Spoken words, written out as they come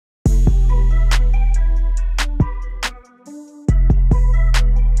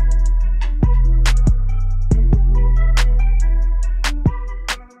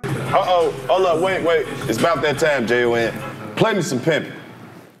Hold up, wait. It's about that time, J.O.N. Play me some pimpin',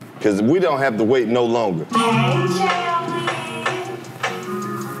 because we don't have to wait no longer.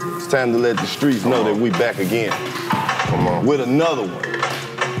 It's time to let the streets know that we back again. Come on. With another one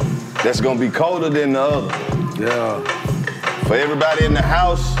that's gonna be colder than the other. Yeah. For everybody in the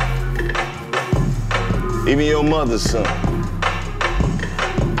house, even your mother's son.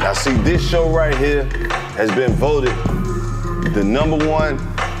 Now see, this show right here has been voted the #1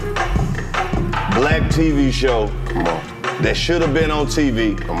 black TV show. Come on. That should have been on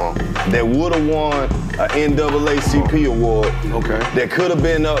TV. Come on. That would have won an NAACP award. Okay. That could have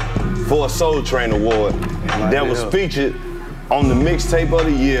been up for a Soul Train award. That was featured on the mixtape of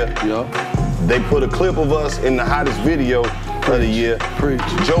the year. Yeah. They put a clip of us in the hottest video of the year. Preach.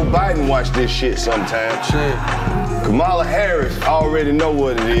 Joe Biden watched this shit sometime. Shit. Kamala Harris already know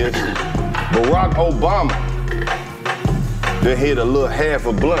what it is. Barack Obama done hit a little half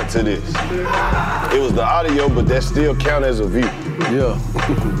a blunt to this. It was the audio, but that still count as a view. Yeah.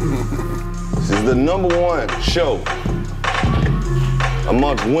 This is the #1 show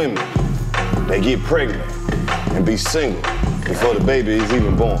amongst women that get pregnant and be single before the baby is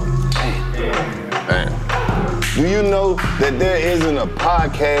even born. Man. Do you know that there isn't a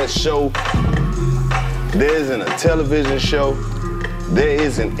podcast show, there isn't a television show, there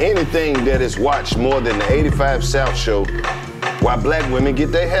isn't anything that is watched more than the 85 South show while black women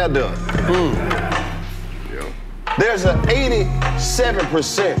get their hair done? There's an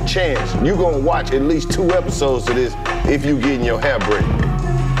 87% chance you're gonna watch at least 2 episodes of this if you getting your hair braided.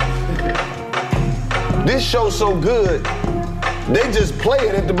 This show's so good, they just play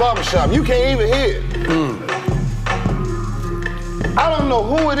it at the barbershop. You can't even hear it. I don't know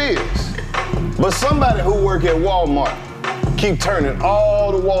who it is, but somebody who work at Walmart keep turning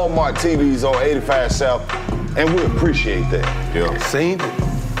all the Walmart TVs on 85 South, and we appreciate that. Yeah. Seen it?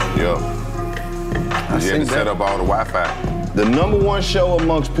 Yeah. I You had to set up all the Wi-Fi. The #1 show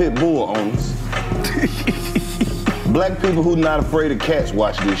amongst pit bull owners. Black people who not afraid of cats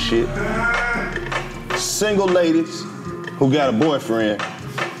watch this shit. Single ladies who got a boyfriend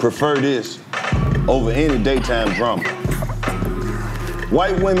prefer this over any daytime drama.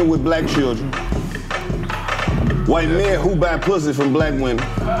 White women with black children. White men who buy pussy from black women.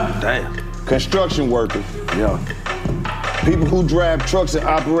 Damn. Construction workers. Yeah. People who drive trucks and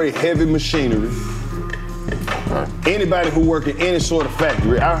operate heavy machinery. Anybody who work in any sort of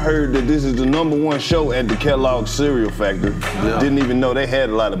factory. I heard that this is the #1 show at the Kellogg cereal factory. Yeah. Didn't even know they had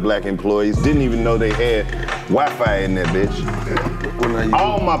a lot of black employees. Didn't even know they had Wi-Fi in that bitch.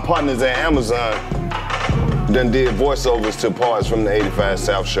 All my partners at Amazon done did voiceovers to parts from the 85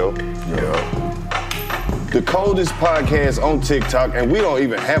 South show. Yeah. The coldest podcast on TikTok, and we don't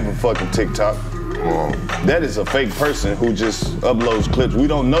even have a fucking TikTok. That is a fake person who just uploads clips. We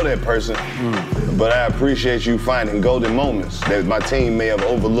don't know that person, but I appreciate you finding golden moments that my team may have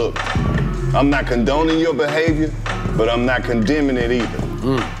overlooked. I'm not condoning your behavior, but I'm not condemning it either.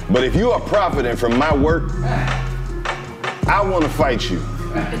 But if you are profiting from my work, I want to fight you.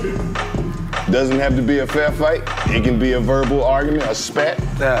 Doesn't have to be a fair fight. It can be a verbal argument, a spat,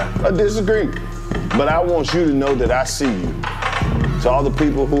 a disagreement. But I want you to know that I see you. To all the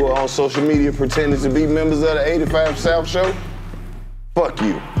people who are on social media pretending to be members of the 85 South show, fuck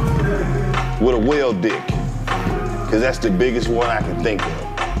you. With a whale dick. Because that's the biggest one I can think of.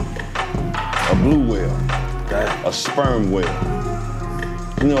 A blue whale. A sperm whale.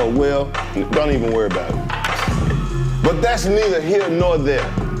 You know, a whale, don't even worry about it. But that's neither here nor there.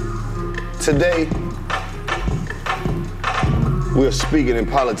 Today, we're speaking and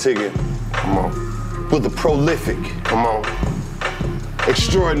politicking. Come on. With a prolific. Come on.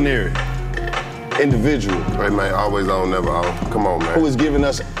 Extraordinary individual. Hey man, always on, never on. Come on, man. Who has given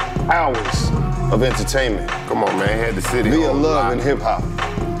us hours of entertainment. Come on, man. Had the city via on love and hip hop.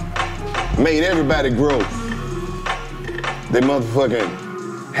 Made everybody grow their motherfucking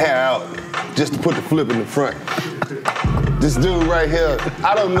hair out just to put the flip in the front. This dude right here,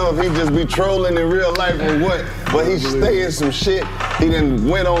 I don't know if he just be trolling in real life or what, but he's saying some shit. He done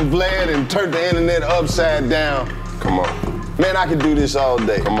went on Vlad and turned the internet upside down. Come on. Man, I could do this all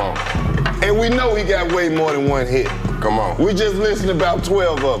day. Come on. And we know he got way more than one hit. Come on. We just listened to about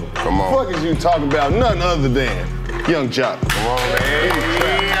 12 of them. Come on. What the fuck is you talking about? None other than Young Joc. Come on, man.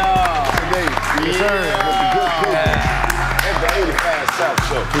 Today, yes, sir. With the good people at the 85 South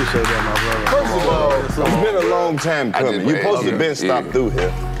Show. Appreciate that, my brother. First of all, it's been a long time coming. You supposed to been stopped through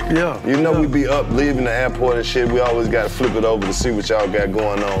here. Yeah. You know we be up leaving the airport and shit. We always got to flip it over to see what y'all got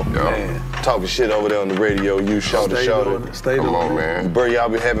going on. Man. Talking shit over there on the radio. You shoulder to shoulder. Come on, man. Bro, y'all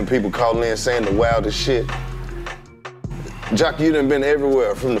be having people calling in saying the wildest shit. Joc, you done been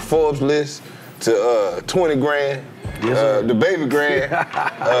everywhere, from the Forbes list to 20 grand. Yes, the baby grand,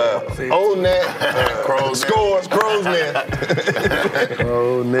 old net, scores, crow's net.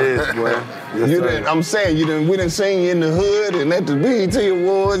 Oh, Ness, boy. Yes, I'm saying we done seen you in the hood and at the BET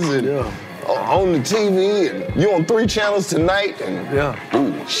Awards and on the TV and you on 3 channels tonight and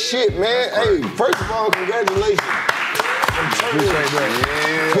ooh, shit, man. Hey, first of all, congratulations.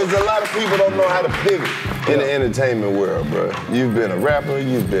 Because a lot of people don't know how to pivot in the entertainment world, bro. You've been a rapper,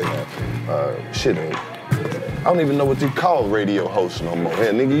 you've been I don't even know what they call radio hosts no more.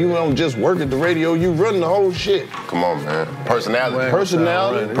 Hey, nigga, you don't just work at the radio, you run the whole shit. Come on, man. Personality.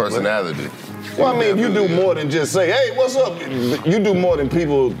 Personality. Well, I mean, you do more than just say, hey, what's up? You do more than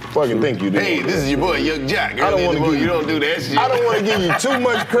people fucking think you do. Hey, this is your boy, Lous Joc. You don't do that shit. I don't want to give you too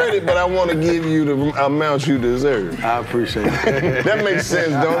much credit, but I want to give you the amount you deserve. I appreciate it. That makes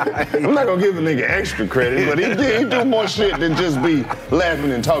sense, don't it? I'm not going to give a nigga extra credit, but he do more shit than just be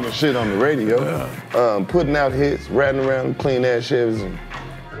laughing and talking shit on the radio. Putting out hits, riding around clean ass Chevys, and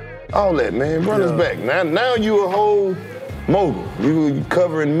all that, man. Run us back. Now you a whole mogul. You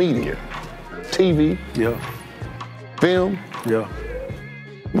covering media. TV, film,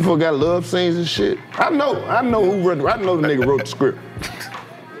 Before got love scenes and shit. I know the nigga wrote the script.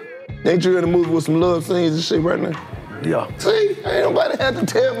 Ain't you in a movie with some love scenes and shit right now? Yeah. See, ain't nobody have to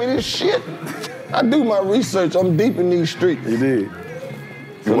tell me this shit. I do my research. I'm deep in these streets. You did.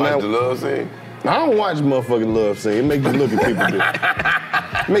 You watch the love scene? I don't watch motherfucking love scene. It make you look at people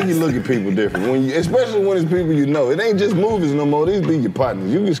different. Make you look at people different. Especially when it's people you know. It ain't just movies no more. These be your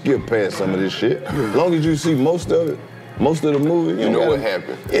partners. You can skip past some of this shit. As long as you see most of it, most of the movie. You know what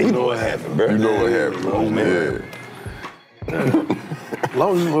happened. Yeah, you know what happened, bro. You know what happened. Oh, man. As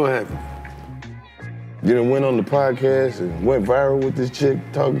long as you know what happened. You done went on the podcast and went viral with this chick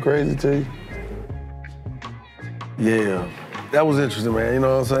talking crazy to you? Yeah. That was interesting, man. You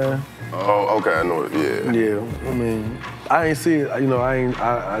know what I'm saying? Oh, okay, I know it, Yeah, I mean, I ain't see it, you know, I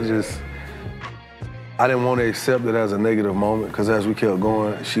didn't want to accept it as a negative moment, because as we kept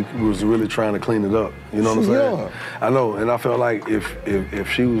going, she was really trying to clean it up, you know what I'm saying? Yeah. I know, and I felt like if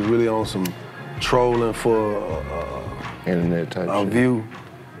she was really on some trolling for internet type a shit. view,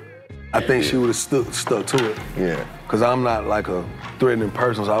 I think she would have stuck to it. Yeah. Because I'm not like a threatening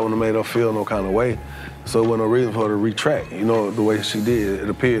person, so I wouldn't have made her feel no kind of way. So it wasn't no reason for her to retract, you know, the way she did. It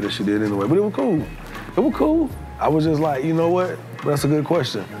appeared that she did anyway, but it was cool. It was cool. I was just like, you know what? That's a good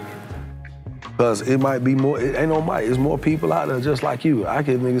question. Because it might be more, it ain't no might, it's more people out there just like you. I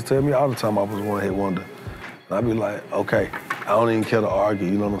get niggas tell me all the time I was one-hit wonder. And I'd be like, okay, I don't even care to argue,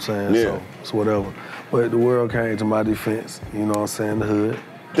 you know what I'm saying? Yeah. So it's whatever. But the world came to my defense, you know what I'm saying, the hood.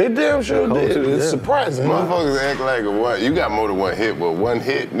 They damn sure did. It's surprising. Motherfuckers act like what? You got more than one hit, but one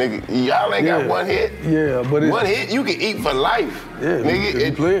hit, nigga, y'all ain't got one hit? Yeah, but one hit, you can eat for life. Yeah, nigga.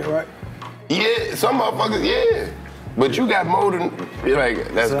 You play it right. Yeah, some motherfuckers, yeah. But you got more than,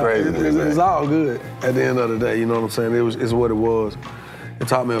 like, that's crazy. It's all good at the end of the day, you know what I'm saying? It's what it was. It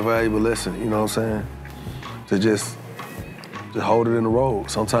taught me a valuable lesson, you know what I'm saying? To just hold it in the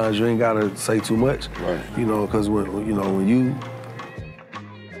road. Sometimes you ain't gotta say too much, right. You know, because when you,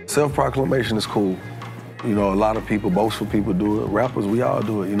 self-proclamation is cool. You know, a lot of people, boastful people do it. Rappers, we all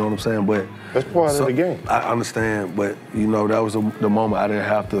do it, you know what I'm saying? But that's part of the game. I understand, but you know, that was the moment I didn't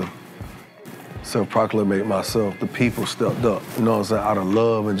have to self-proclamate myself. The people stepped up, you know what I'm saying, out of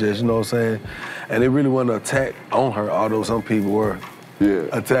love and just, you know what I'm saying? And it really wasn't an attack on her, although some people were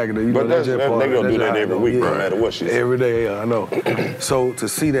attacking her. You but know, that's just part they of it. gonna do that every week, no matter what she says. Every day, I know. So to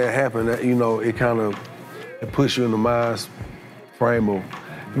see that happen, you know, it kind of puts you in the mind frame of,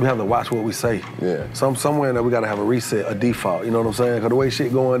 we have to watch what we say. Yeah. Somewhere in there we gotta have a reset, a default, you know what I'm saying? Because the way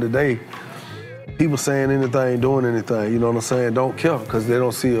shit going today, people saying anything, doing anything, you know what I'm saying, don't care, because they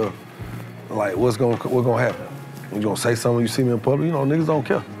don't see like what's gonna happen. You gonna say something, you see me in public, you know, niggas don't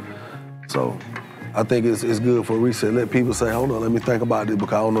care. So I think it's good for a reset. Let people say, hold on, let me think about this,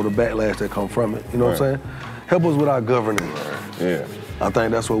 because I don't know the backlash that come from it, you know what I'm saying? Help us with our governing. Yeah. I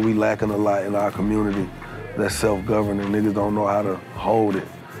think that's what we lacking a lot in our community, that self-governing. Niggas don't know how to hold it.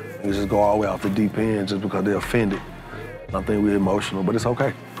 You just go all the way off the deep end just because they're offended. I think we're emotional, but it's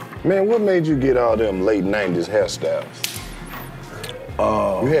okay. Man, what made you get all them late 90s hairstyles?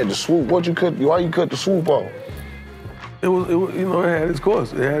 You had the swoop. Why you cut the swoop off? It was, you know, it had its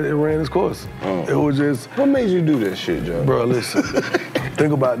course. It ran its course. It was just. What made you do that shit, Joe? Bro, listen.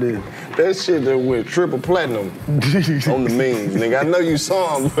 Think about this. That shit that went triple platinum on the memes, nigga. I know you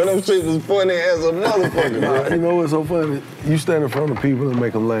saw them, but them shit was funny as a motherfucker, bro. You know what's so funny? You stand in front of people and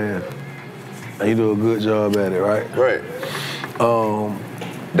make them laugh, and you do a good job at it, right? Right.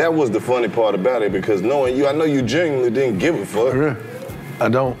 That was the funny part about it, because knowing you, I know you genuinely didn't give a fuck. I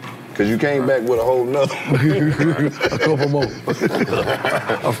don't. Cause you came back with a whole nother. A couple more.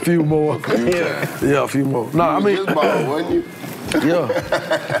 A few more. Yeah, a few more. No, I mean. Just ball, wasn't you?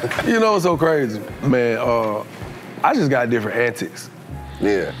 Yeah. You know what's so crazy, man? I just got different antics.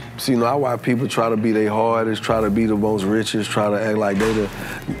 Yeah. So, you know, I watch people try to be their hardest, try to be the most richest, try to act like they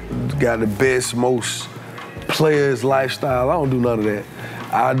got the best, most players lifestyle. I don't do none of that.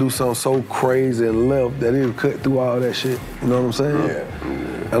 I do something so crazy and left that it'll cut through all that shit. You know what I'm saying? Yeah.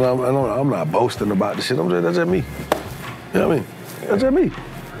 And I'm not boasting about the shit. That's just me. You know what I mean? That's just me.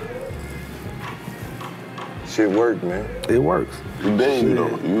 Shit worked, man. It works. You been, you know,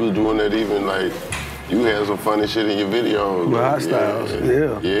 you was doing that even like, you had some funny shit in your videos. With Hot Styles,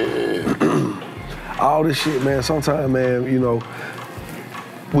 yeah. Yeah. All this shit, man, sometimes, man, you know,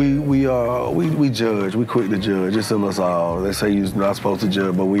 we judge, we quick to judge. It's in us all. They say you're not supposed to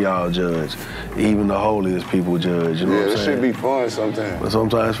judge, but we all judge. Even the holiest people judge, you know what I'm saying? Yeah, it should be fun sometimes. But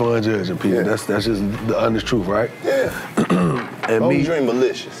sometimes it's fun judging people. Yeah. That's just the honest truth, right? Yeah. And don't me, dream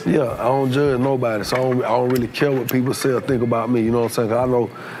malicious. Yeah, I don't judge nobody, so I don't really care what people say or think about me, you know what I'm saying? 'Cause I know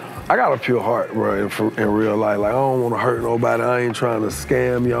I got a pure heart, bro, in real life. Like, I don't want to hurt nobody. I ain't trying to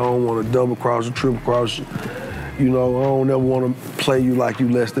scam you. I don't want to double cross you, triple cross you. You know, I don't ever want to play you like you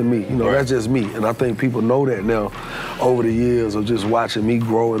less than me. You know, That's just me. And I think people know that now over the years of just watching me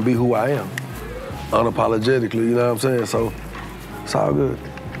grow and be who I am. Unapologetically, you know what I'm saying? So, it's all good.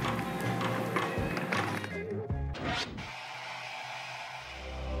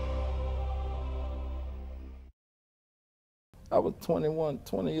 I was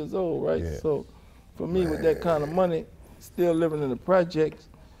 20 years old, right? Yeah. So for me, with that kind of money, still living in the projects,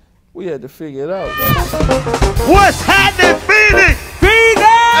 we had to figure it out. Right? What's happening, Phoenix? Phoenix!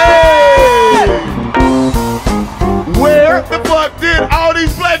 Hey! Where the fuck did all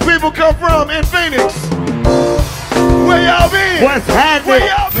these black people come from in Phoenix? Where y'all been? What's happening? Where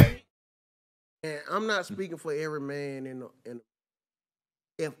y'all been? And I'm not speaking for every man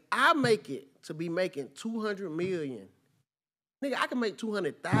if I make it to be making 200 million, nigga, I can make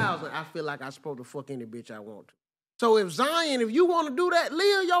 200,000. I feel like I'm supposed to fuck any bitch I want to. So if Zion, if you want to do that,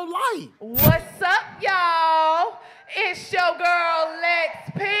 live your life. What's up, y'all? It's your girl, Lex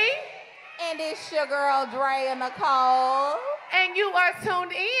P. And it's your girl, Drea Nicole. And you are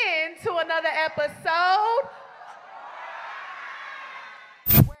tuned in to another episode.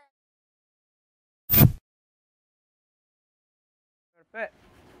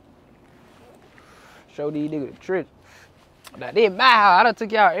 Show these niggas the trick. Now, this my house. I done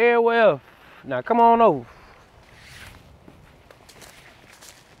took y'all everywhere. Now, come on over.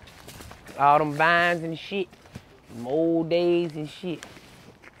 All them vines and shit. Them old days and shit.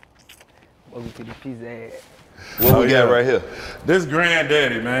 Welcome to the pizza ass. What we got right here? This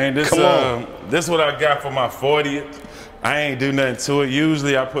granddaddy, man. This this what I got for my 40th. I ain't do nothing to it.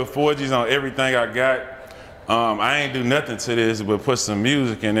 Usually I put 4Gs on everything I got. I ain't do nothing to this but put some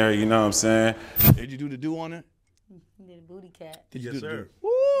music in there, you know what I'm saying? Did you do the do on it? You did a booty cat. Did you Yes, sir.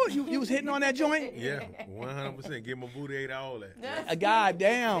 Woo, you was hitting on that joint? Yeah, 100%. Give my booty 8 all that. God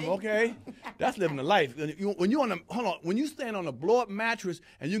damn, okay. That's living the life. When you on when you stand on a blow up mattress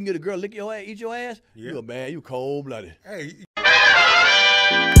and you can get a girl lick your ass, eat your ass, you a bad, you cold blooded. Hey.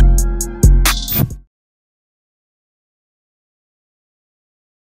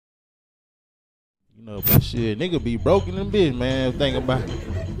 You know, but shit, nigga be broken in bitch, man. Think about it.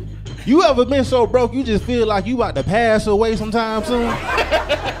 You ever been so broke you just feel like you about to pass away sometime soon?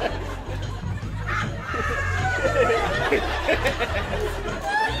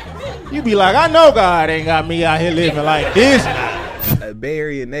 You be like, I know God ain't got me out here living like this. A Bay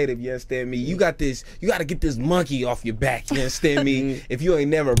Area native, you understand me? You got to get this monkey off your back, you understand me? If you ain't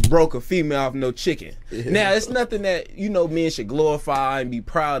never broke a female off no chicken. Now, it's nothing that, you know, men should glorify and be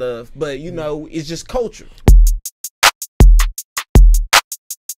proud of, but, you know, it's just culture.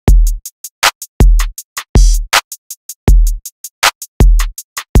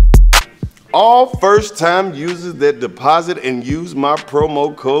 All first-time users that deposit and use my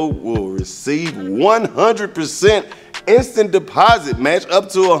promo code will receive 100% instant deposit match up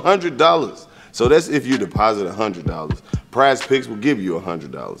to $100. So that's if you deposit $100. Prize Picks will give you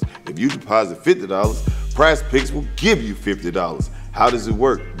 $100. If you deposit $50, Prize Picks will give you $50. How does it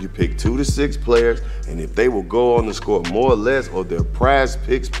work? You pick 2 to 6 players, and if they will go on to score more or less of their Prize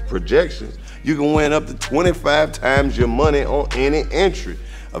Picks projections, you can win up to 25 times your money on any entry.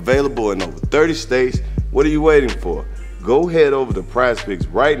 Available in over 30 states. What are you waiting for? Go head over to Prize Picks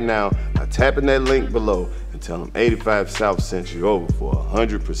right now by tapping that link below and tell them 85 South sent you over for a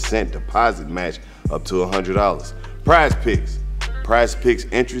 100% deposit match up to $100. Prize Picks. Prize Picks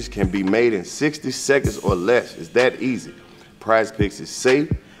entries can be made in 60 seconds or less. It's that easy. Prize Picks is safe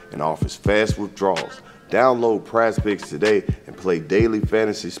and offers fast withdrawals. Download Prize Picks today and play daily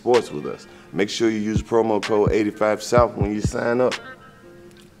fantasy sports with us. Make sure you use promo code 85South when you sign up.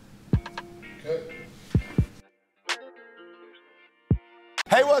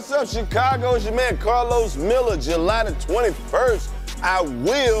 Hey, what's up, Chicago? It's your man Carlos Miller. July the 21st, I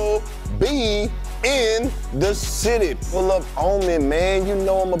will be in the city. Pull up on me, man. You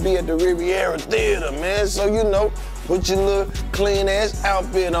know I'm gonna be at the Riviera Theater, man. So, you know, put your little clean-ass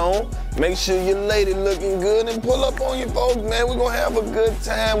outfit on. Make sure your lady looking good and pull up on you folks, man. We're gonna have a good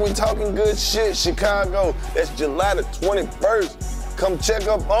time. We talking good shit, Chicago. That's July the 21st. Come check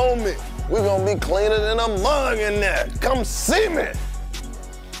up on me. We're gonna be cleaner than a mug in there. Come see me.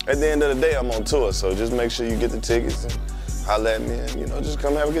 At the end of the day, I'm on tour, so just make sure you get the tickets and holler at me and, you know, just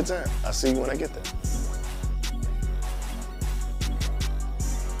come have a good time. I'll see you when I get there.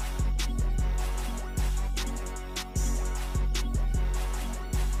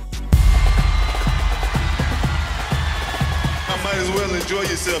 I might as well enjoy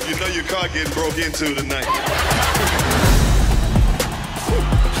yourself. You know your car getting broke into tonight.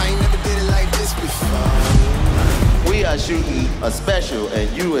 I ain't never did it like this before. We are shooting a special, and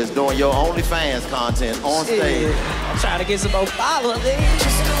you is doing your OnlyFans content on stage. I'm trying to get some more followers.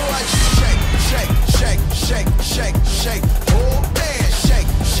 Just do what you shake, shake, shake, shake, shake, shake. Oh man, shake,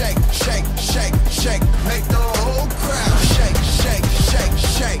 shake, shake, shake, shake. Make the whole crowd shake, shake, shake,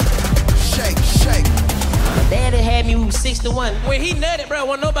 shake, shake, shake. My daddy had me 61. When he nutted, bro,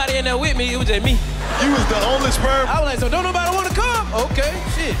 wasn't nobody in there with me. It was just me. You was the only sperm? I was like, so don't nobody want to come? Okay,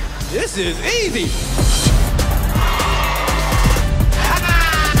 shit. This is easy.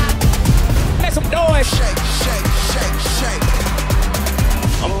 Make some noise. Shake, shake, shake, shake.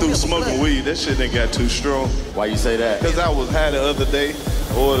 I'm through smoking weed. That shit ain't got too strong. Why you say that? Because I was high the other day,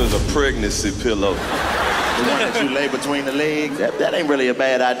 ordered a pregnancy pillow. The one that you lay between the legs, that ain't really a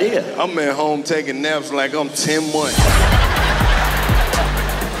bad idea. I'm at home taking naps like I'm 10 months.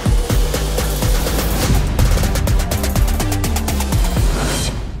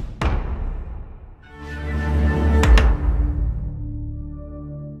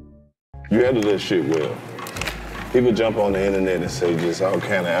 You handle that shit well. People jump on the internet and say just all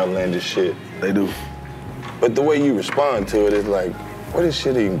kind of outlandish shit. They do. But the way you respond to it is like, where this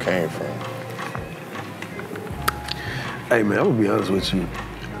shit even came from? Hey man, I'm gonna be honest with you.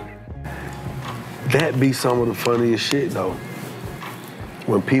 That be some of the funniest shit though.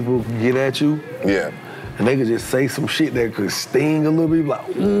 When people get at you, yeah, and they could just say some shit that could sting a little bit, like,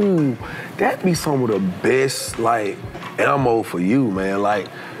 ooh, that be some of the best like ammo for you, man. Like,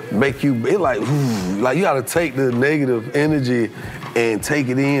 make you, it like, ooh, like you gotta take the negative energy and take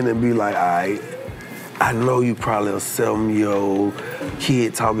it in and be like, all right, I know you probably a 7-year-old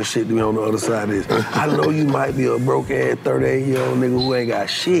kid talking shit to me on the other side of this. I know you might be a broke-ass 38-year-old nigga who ain't got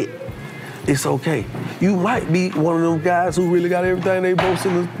shit. It's okay. You might be one of them guys who really got everything they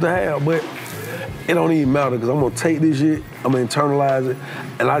boasting to have, but it don't even matter because I'm gonna take this shit, I'm gonna internalize it,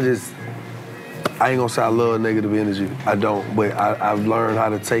 and I ain't gonna say I love negative energy. I don't, but I've learned how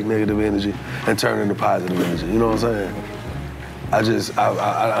to take negative energy and turn it into positive energy. You know what I'm saying? I ain't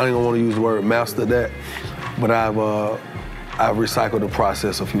gonna want to use the word master that, but I've recycled the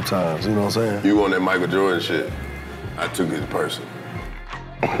process a few times. You know what I'm saying? You on that Michael Jordan shit? I took it personal.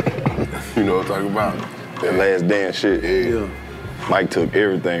 You know what I'm talking about? That last dance shit. Yeah. Mike took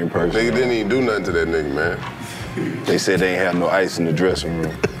everything personal. Nigga didn't even do nothing to that nigga, man. They said they ain't have no ice in the dressing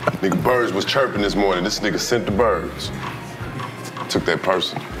room. Nigga, birds was chirping this morning. This nigga sent the birds. Took that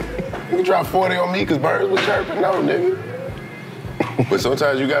personal. Nigga dropped 40 on me because birds was chirping? No, nigga. But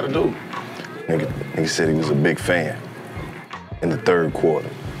sometimes you gotta do. Nigga said he was a big fan in the third quarter.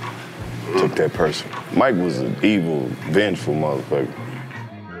 Took that person. Mike was an evil, vengeful motherfucker.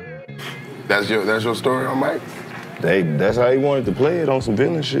 That's your story on Mike? That's how he wanted to play it, on some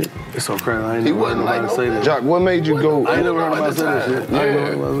villain shit. It's so crazy. I ain't never heard nobody say that. Joc, what made you go? I ain't never heard nobody say that shit. I ain't never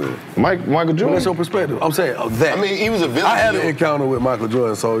heard nobody say that. Michael Jordan? What's your perspective? I'm saying that. I mean, he was a villain. I had an encounter with Michael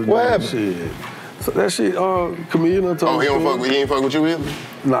Jordan, so what happened? Shit. So that shit, comedian told he ain't fuck with you either?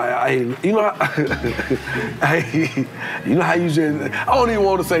 Nah, you know how you just, I don't even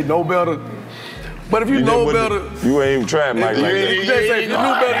want to say no better, but if you know better. You ain't even tried Mike like that. You just say if you knew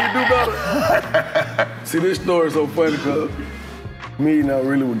better, you do better. See, this story is so funny because me now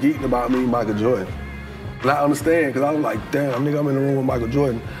really was geeked about me and Michael Jordan. And I understand, because I was like, damn, nigga, I'm in the room with Michael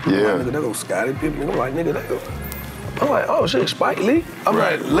Jordan. Yeah. I'm like, nigga, that go Scottie Pippen. I'm like, nigga, that go. I'm like, oh shit, Spike Lee. I'm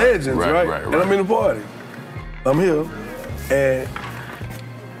like, legends, right? And I'm in the party. I'm here, and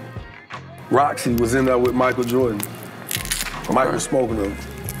Roxy was in there with Michael Jordan. Mike was smoking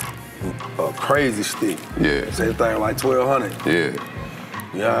a crazy stick. Yeah. Same thing, like 1200. Yeah.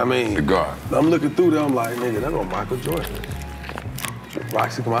 You know what I mean? The guard. I'm looking through there, I'm like, nigga, that go Michael Jordan.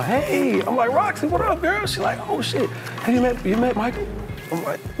 Roxy come out, hey, I'm like, Roxy, what up, girl? She like, oh shit, hey, you met Michael? I'm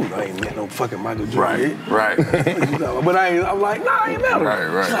like, I ain't met no fucking Michael Jordan. Right. But I'm like, nah, I ain't met him.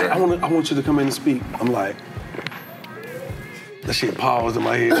 Right. She's like, I want you to come in and speak. I'm like, that shit paused in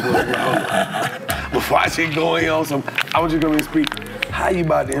my head. Before I shit going on some, I want you to come in and speak. How you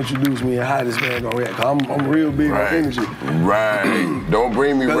about to introduce me and how this man gonna react? Cause I'm real big on energy. Right. Don't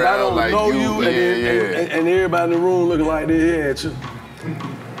bring me around I don't like know you. And everybody in the room looking like they at you.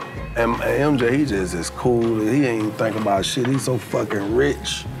 And MJ, he just is cool. He ain't thinking about shit. He's so fucking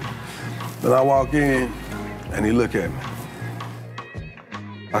rich. Then I walk in and he look at me.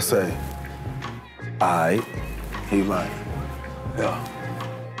 I say, all right. He like, yeah.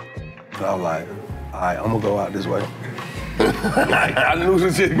 And I was like, all right, I'm gonna go out this way. Like, I knew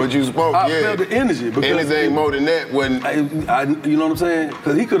the shit. But you spoke, I felt the energy. Anything more than that when... you know what I'm saying?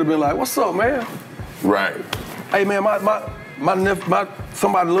 Because he could have been like, what's up, man? Right. Hey, man,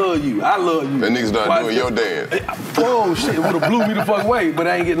 somebody love you. I love you. That nigga started doing your dance. Oh, shit, it would have blew me the fuck away, but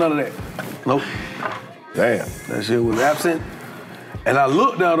I ain't getting none of that. Nope. Damn. That shit was absent. And I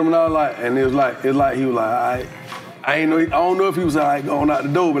looked at him and I was like, and it was like he was like, all right. I don't know if he was like going out the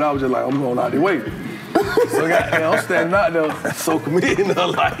door, but I was just like, I'm going out the way. So goddamn, I'm standing out there, so committed,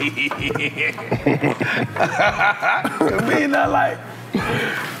 I'm like,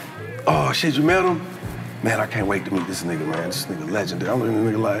 oh shit, you met him? Man, I can't wait to meet this nigga, man. This nigga legendary. I'm looking at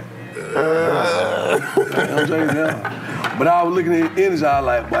the nigga like, but I was looking at the energy, I was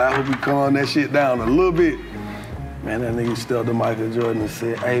like, boy, I hope we calm that shit down a little bit. Man, that nigga stepped to Michael Jordan and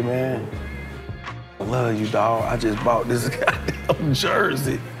said, hey man, I love you, dog. I just bought this goddamn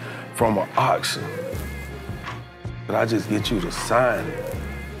jersey from an auction. But I just get you to sign it.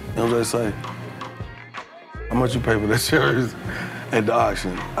 You know what I say? How much you pay for that jersey at the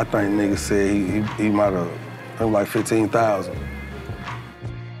auction? I think nigga said he might have, like 15,000.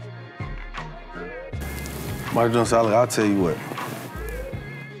 Michael Jordan said, I'll tell you what.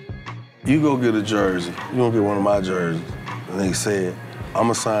 You go get a jersey. You gonna get one of my jerseys. And they said, I'm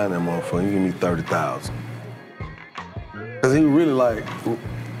gonna sign that motherfucker. You give me 30,000. Cause he really like,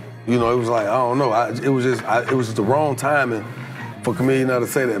 you know, it was like, I don't know. It was just the wrong timing for comedian to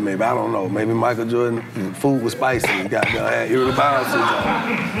say that, maybe. I don't know. Maybe Michael Jordan, food was spicy. He had irritable bowel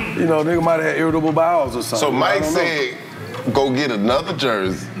syndrome. You know, nigga might have had irritable bowels or something. So Mike said, go get another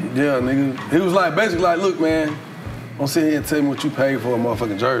jersey. Yeah, nigga. He was like, basically like, look, man, don't sit here and tell me what you paid for a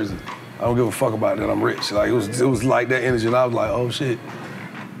motherfucking jersey. I don't give a fuck about that, I'm rich. Like, it was like that energy, and I was like, oh shit.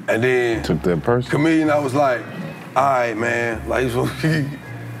 And then, took that person. Comedian, I was like, all right, man. Like, he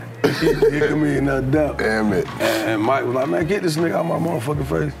comedian, no doubt. Damn it. And Mike was like, man, get this nigga out my motherfucking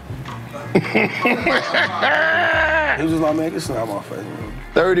face. He was just like, man, get this nigga out my face, man.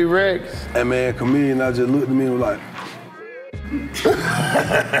 30 racks. And man, comedian, I just looked at me and was like,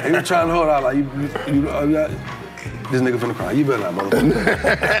 he was trying to hold out, like, this nigga finna cry. You better not,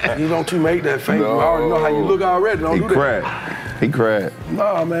 motherfucker. You don't make that face. No. I already know how you look already. Don't do that. He cried.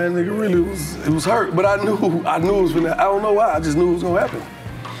 Nah, man, nigga really was hurt. But I knew it was finna, I don't know why, I just knew it was gonna happen.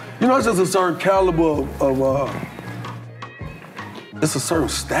 You know, it's just a certain caliber of it's a certain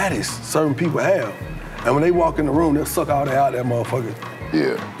status certain people have. And when they walk in the room, they'll suck all that out that motherfucker.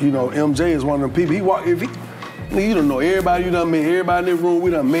 Yeah. You know, MJ is one of them people. You don't know everybody, you done met everybody in the room, we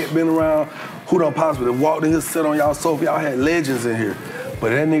done met, been around, who done possibly walked in here, sit on y'all sofa, y'all had legends in here.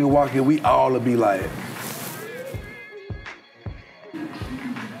 But that nigga walk in, we all would be like,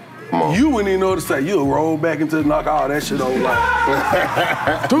 you wouldn't even know what to say. You'll roll back into the knock all that shit over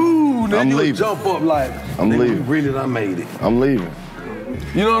like, dude, then you'll jump up like, I'm leaving. Really done made it. I'm leaving.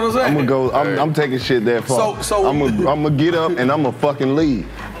 You know what I'm saying? I'm gonna go, I'm taking shit that far. So I'm gonna get up and I'm gonna fucking leave.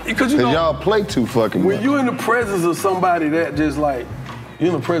 Because you know, y'all play too fucking much. When you're in the presence of somebody that just like,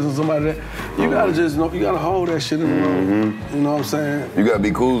 you're in the presence of somebody that, you gotta just know, you gotta hold that shit in the room. You know what I'm saying? You gotta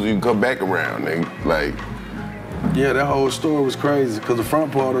be cool so you can come back around, nigga. Like, yeah, that whole story was crazy, because the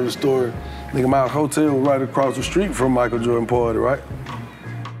front part of the story, nigga, my hotel was right across the street from Michael Jordan party, right?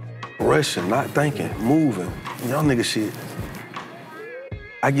 Rushing, not thinking, moving, young nigga shit.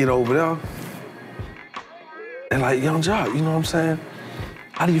 I get over there, and like, Young Joc, you know what I'm saying?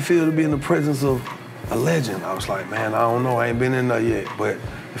 How do you feel to be in the presence of a legend? I was like, man, I don't know, I ain't been in there yet, but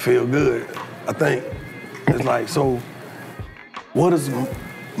it feel good, I think. It's like, so, what does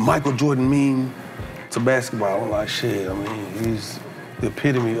Michael Jordan mean to basketball? I'm like, shit, I mean, he's the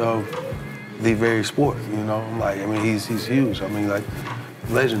epitome of the very sport, you know? I'm like, I mean, he's huge, I mean, like,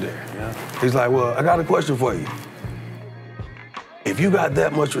 legendary, you know? He's like, well, I got a question for you. If you got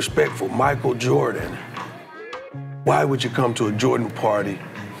that much respect for Michael Jordan, why would you come to a Jordan party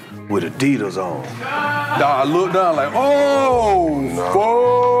with Adidas on? Nah, I looked down like, oh, fuck.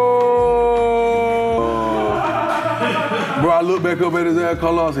 Bro, I looked back up at his ass,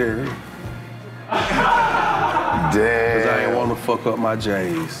 Carlos here. Damn. Cause I ain't want to fuck up my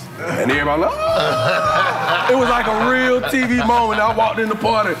J's. And everybody like, oh! It was like a real TV moment. I walked in the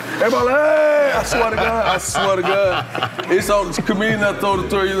party. Everybody like, hey! I swear to God. It's on the comedian that told the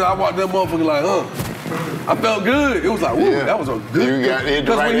story. I walked that motherfucker like, I felt good. It was like, woo, that was a good. You got it.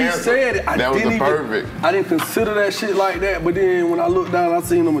 Because when he said it, that was perfect. I didn't consider that shit like that. But then when I looked down, I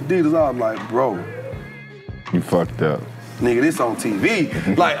seen them Adidas. I was like, bro, you fucked up. Nigga, this on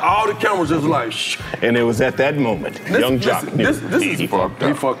TV. Like all the cameras just like, shh. And it was at that moment, Young Joc. This is he fucked up.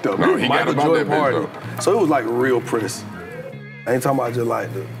 He fucked up. No, he Michael got Jordan about that party. So it was like real press. I ain't talking about just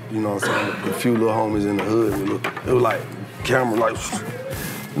like the, you know what I'm saying, a few little homies in the hood. It was like camera like,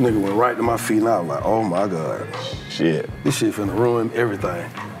 nigga went right to my feet and I was like, oh my God. Shit. This shit finna ruin everything.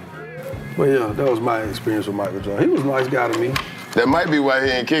 But yeah, that was my experience with Michael Jordan. He was a nice guy to me. That might be why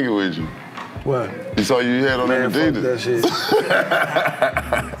he ain't kicking with you. What? He saw you had on Man, them fuck Adidas. that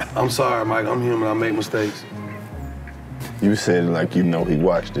shit. I'm sorry, Mike. I'm human. I make mistakes. You said it like you know he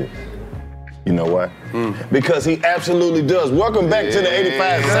watched it. You know why? Because he absolutely does. Welcome back to the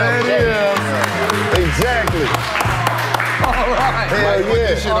 85 Soundcheck. Exactly. All right. Hell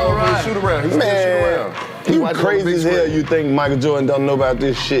yeah. All right. Shoot around. He's Man, you crazy as hell you think Michael Jordan don't know about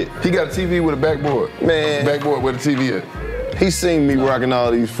this shit. He got a TV with a backboard. Man. Backboard with a TV at. He seen me rocking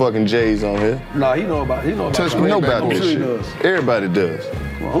all these fucking J's on here. Nah, he know about Touch that. me. Know about this sure he shit. does. Everybody does.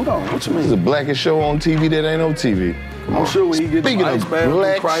 Well, hold on. What you mean? There's a blackest show on TV that ain't on TV. I'm sure when he gets Speaking of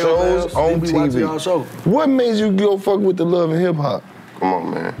black shows on TV, show. what made you go fuck with the Love and Hip Hop? Come on,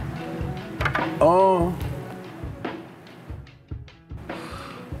 man.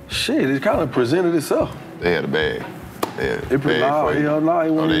 Shit, it kind of presented itself. They had a bag. They had a It bag for you. it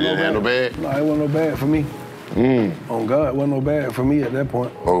wasn't they didn't have no bag? No, it wasn't no bag for me. On God, it wasn't no bag for me at that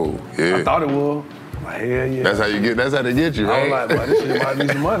point. Oh, yeah. I thought it was. Like, hell yeah. That's how they get you, right? I was like, but this shit might be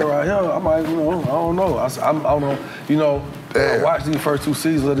some money right here. I might, you know, I don't know. I don't know. You know, I watched these first 2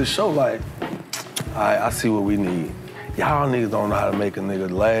 seasons of this show, like, all right, I see what we need. Y'all niggas don't know how to make a nigga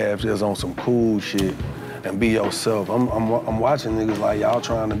laugh just on some cool shit and be yourself. I'm watching niggas like y'all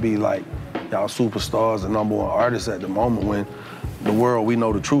trying to be like y'all superstars and #1 artists at the moment when the world, we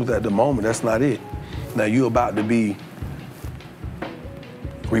know the truth at the moment, that's not it. Now you about to be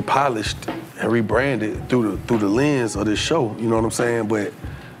repolished and rebranded through the lens of this show, you know what I'm saying? But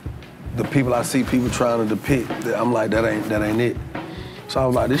the people I see people trying to depict, I'm like, that ain't it. So I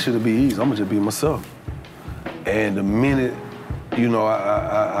was like, this should be easy, I'm gonna just be myself. And the minute, you know,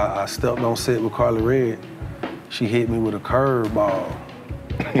 I stepped on set with Carly Red, she hit me with a curveball.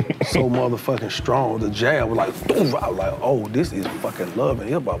 So motherfucking strong. The jab was like, doof. I was like, oh, this is fucking love and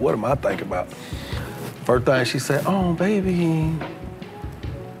hip hop. What am I thinking about? First thing she said, oh, baby,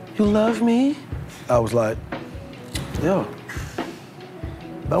 you love me? I was like, yeah.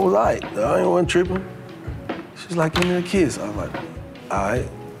 That was all right. I ain't wasn't tripping. She's like, give me a kiss. I was like, all right.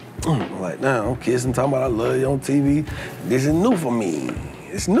 I'm like, nah, I'm kissing, talking about I love you on TV. This is new for me.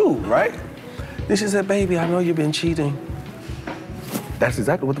 It's new, right? Then she said, baby, I know you've been cheating. That's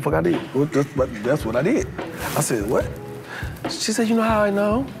exactly what the fuck I did. That's what I did. I said, what? She said, you know how I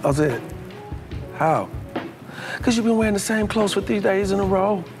know? I said, how? Because you've been wearing the same clothes for 3 days in a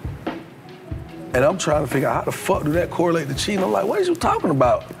row. And I'm trying to figure out how the fuck do that correlate to cheating? I'm like, what are you talking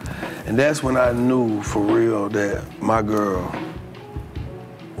about? And that's when I knew for real that my girl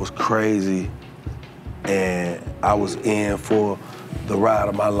was crazy and I was in for the ride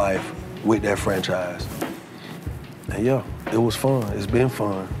of my life with that franchise. And yeah, it was fun. It's been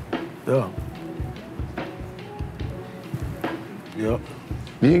fun. Yeah. Yep.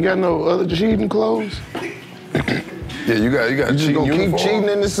 You ain't got no other cheating clothes? Yeah, you got You just gonna keep cheating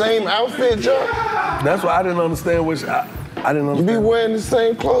in the same outfit, Joc? That's why I didn't understand which I didn't understand. You be wearing the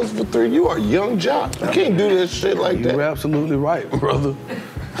same clothes for 3. You are Young Joc. You can't do that shit like that. You're absolutely right, brother.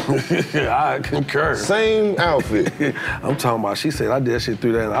 I concur. Same outfit. I'm talking about, she said I did that shit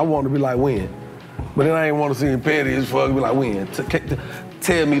 3 days. I wanted to be like, when? But then I ain't want to see him petty as fuck, be like, when?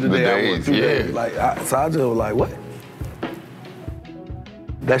 Tell me the day I went through that. Like, so I just was like, what?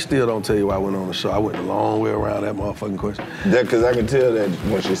 That still don't tell you why I went on the show. I went the long way around that motherfucking question. That, cause I can tell that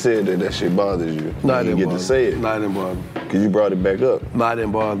when she said that shit bothers you. No, it you didn't get bother to say it. No, it didn't bother me. Cause you brought it back up. No, it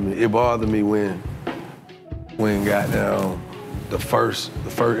didn't bother me. It bothered me when goddamn the first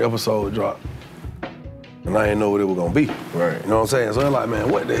episode dropped. And I didn't know what it was gonna be. Right. You know what I'm saying? So I'm like, man,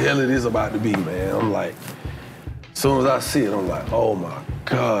 what the hell it is about to be, man? I'm like, as soon as I see it, I'm like, oh my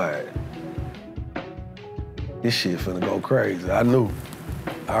God. this shit finna go crazy. I knew.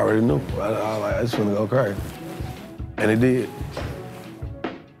 I already knew. I was like, it's finna go crazy. And it did.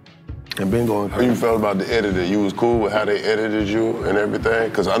 And been going crazy. How you felt about the editor? You was cool with how they edited you and everything?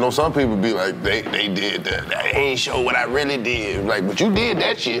 Because I know some people be like, they did that. They ain't show what I really did. Like, but you did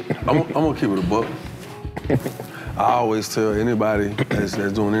that shit. I'm gonna keep it a buck. I always tell anybody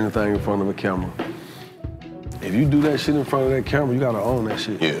that's doing anything in front of a camera, if you do that shit in front of that camera, you gotta own that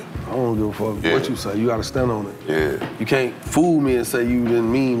shit. Yeah. I don't give a fuck what you say. You gotta stand on it. Yeah. You can't fool me and say you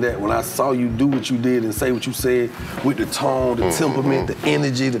didn't mean that when I saw you do what you did and say what you said with the tone, the temperament, the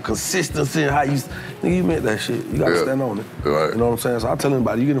energy, the consistency, and how you, nigga, you meant that shit. You gotta stand on it. Right. You know what I'm saying? So I tell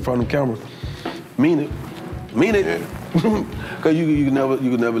anybody, you get in front of the camera, mean it. Mean it. Cause you can never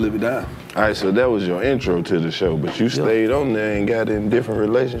live it down. All right, so that was your intro to the show, but you stayed on there and got in different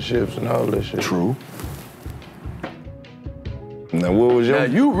relationships and all that shit. True. Now, what was your... Now,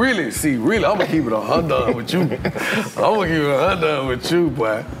 you really, I'm gonna keep it 100 with you. I'm gonna keep it 100 with you,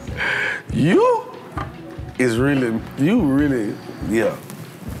 boy. You really, yeah.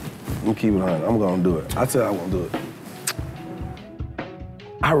 I'm gonna keep it 100. I'm gonna do it. I said I won't do it.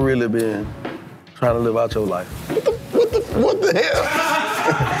 I really been trying to live out your life. What the hell?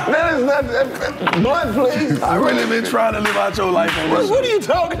 That is not... Blood, please. I really been trying to live out your life on this. What are you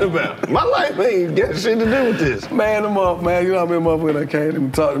talking about? My life ain't got shit to do with this. Man, man, you know how many motherfuckers that came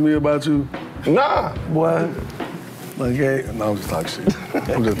and talked to me about you? Nah. Boy. Okay, no, I'm just talking shit.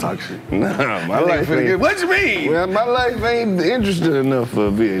 I'm just talking shit. Nah, my life ain't... What you mean? Well, my life ain't interested enough for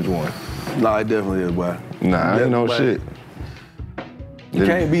VH1. Nah, it definitely is, boy. Nah, I ain't no shit. You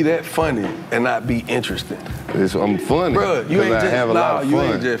can't be that funny and not be interesting. I'm funny. Bro, you ain't just, you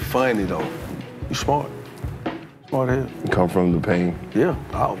ain't just funny though. You smart. Smart as hell. Come from the pain. Yeah,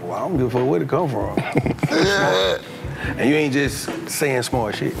 I don't give a fuck where it come from. And you ain't just saying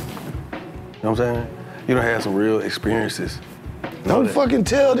smart shit. You know what I'm saying? You done had some real experiences. Don't fucking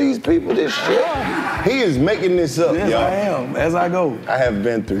tell these people this shit. He is making this up, yes, y'all. I am, as I go. I have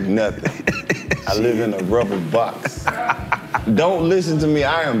been through nothing. I live in a rubber box. Don't listen to me,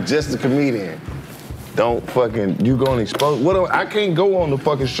 I am just a comedian. Don't fucking, you gonna expose, I can't go on the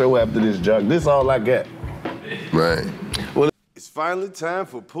fucking show after this, Joc. This all I got. Right. Well, it's finally time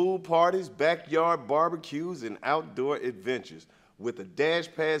for pool parties, backyard barbecues, and outdoor adventures. With a Dash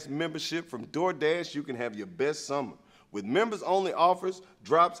Pass membership from DoorDash, you can have your best summer. With members-only offers,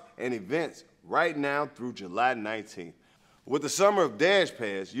 drops, and events right now through July 19th. With the summer of Dash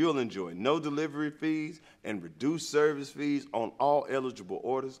Pass, you'll enjoy no delivery fees and reduced service fees on all eligible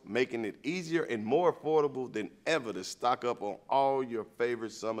orders, making it easier and more affordable than ever to stock up on all your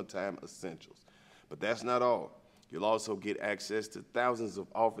favorite summertime essentials. But that's not all. You'll also get access to thousands of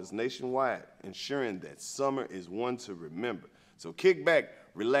offers nationwide, ensuring that summer is one to remember. So kick back,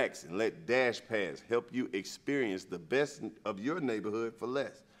 relax, and let Dash Pass help you experience the best of your neighborhood for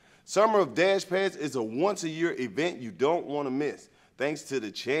less. Summer of Dash Pass is a once-a-year event you don't want to miss, thanks to the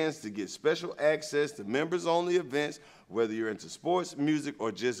chance to get special access to members-only events, whether you're into sports, music,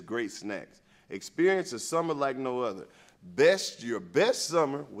 or just great snacks. Experience a summer like no other. Best your best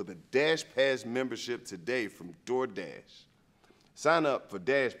summer with a Dash Pass membership today from DoorDash. Sign up for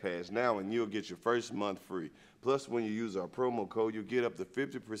Dash Pass now and you'll get your first month free. Plus, when you use our promo code, you'll get up to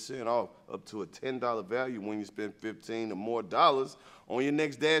 50% off, up to a $10 value when you spend $15 or more on your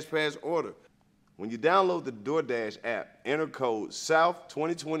next Dash Pass order. When you download the DoorDash app, enter code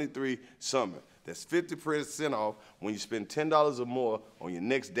SOUTH2023SUMMER. That's 50% off when you spend $10 or more on your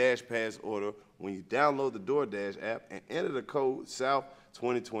next Dash Pass order when you download the DoorDash app and enter the code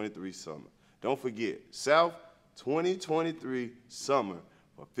SOUTH2023SUMMER. Don't forget, SOUTH2023SUMMER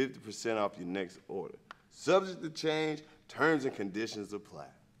for 50% off your next order. Subject to change, terms and conditions apply.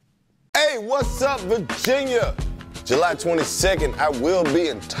 Hey, what's up, Virginia? July 22nd, I will be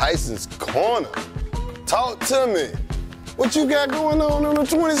in Tyson's Corner. Talk to me. What you got going on the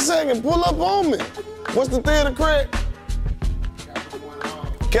 22nd? Pull up on me. What's the theater, Craig?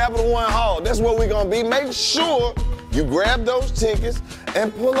 Capital One Hall. That's where we're gonna be. Make sure you grab those tickets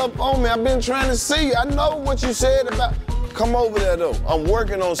and pull up on me. I've been trying to see you. I know what you said about, come over there though. I'm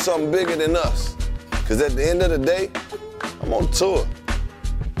working on something bigger than us. Cause at the end of the day, I'm on tour.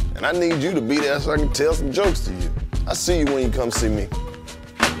 And I need you to be there so I can tell some jokes to you. I'll see you when you come see me.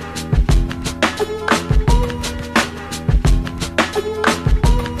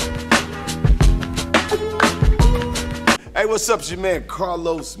 Hey, what's up? It's your man,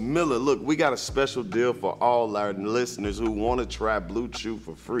 Carlos Miller. Look, we got a special deal for all our listeners who want to try Blue Chew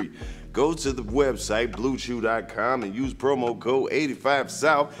for free. Go to the website, bluechew.com, and use promo code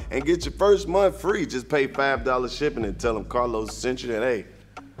 85SOUTH and get your first month free. Just pay $5 shipping and tell them Carlos sent you, and hey,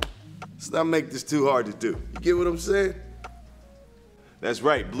 Let's not make this too hard to do. You get what I'm saying? That's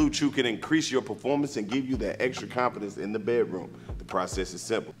right, Blue Chew can increase your performance and give you that extra confidence in the bedroom. The process is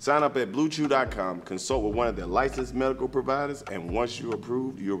simple. Sign up at bluechew.com, consult with one of their licensed medical providers, and once you're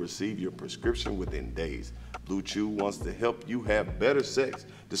approved, you'll receive your prescription within days. Blue Chew wants to help you have better sex.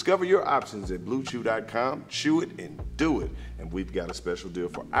 Discover your options at bluechew.com. Chew it and do it. And we've got a special deal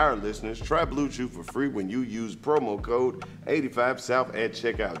for our listeners. Try Blue Chew for free when you use promo code 85South at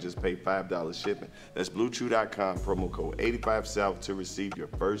checkout. Just pay $5 shipping. That's bluechew.com, promo code 85South to receive your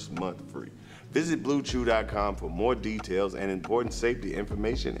first month free. Visit bluechew.com for more details and important safety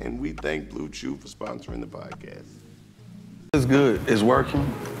information. And we thank Blue Chew for sponsoring the podcast. It's good. It's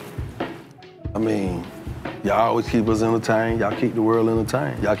working. I mean, y'all always keep us entertained. Y'all keep the world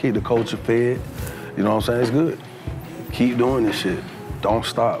entertained. Y'all keep the culture fed. You know what I'm saying? It's good. Keep doing this shit. Don't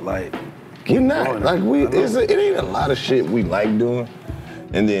stop. Like, keep We're not. doing Like, it. it ain't a lot of shit we like doing.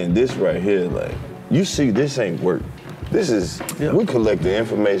 And then this right here, like, you see, this ain't work. This is, we collect the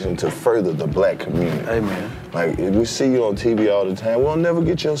information to further the black community. Hey, man. Like, if we see you on TV all the time, we'll never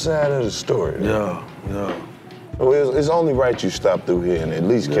get your side of the story. Yeah. So it's only right you stop through here and at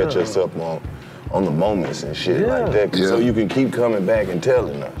least catch us up on the moments and shit like that, so you can keep coming back and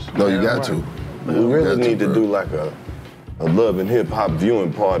telling us. No, you got to. We really need to do like a love and hip hop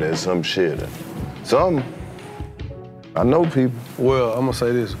viewing party or some shit. I know people. Well, I'm gonna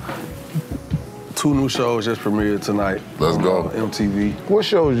say this. 2 new shows just premiered tonight. Let's go. MTV. What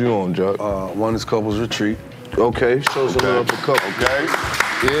shows you on, Joc? One is Couples Retreat. Okay, show some love for couple. Okay.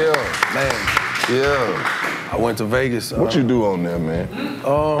 Yeah. Man. Yeah. I went to Vegas. What you do on there, man?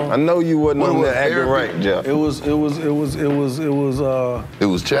 I know you wasn't on there acting right, Joc. It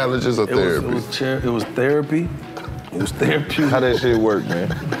was challenges or therapy? It was therapy. It was therapy. How that shit work, man?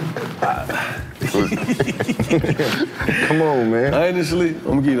 Come on, man. Honestly,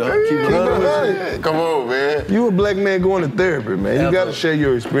 I'm gonna keep it 100. Come on, man. You a black man going to therapy, man. You gotta share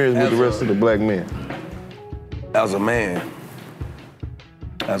your experience with the rest of the black men. As a man,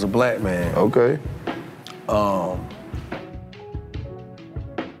 as a black man. Okay.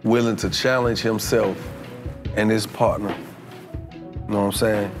 Willing to challenge himself and his partner. You know what I'm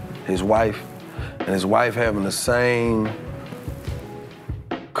saying? His wife. And his wife having the same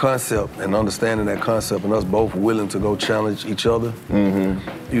concept and understanding that concept, and us both willing to go challenge each other.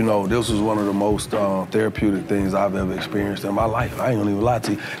 Mm-hmm. You know, this was one of the most therapeutic things I've ever experienced in my life. I ain't gonna even lie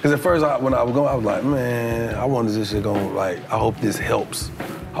to you. Because at first, when I was going, I was like, man, I wonder this shit going, like, I hope this helps.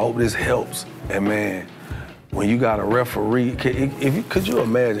 I hope this helps. And man, when you got a referee, could you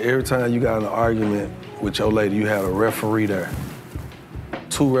imagine every time you got in an argument with your lady, you had a referee there?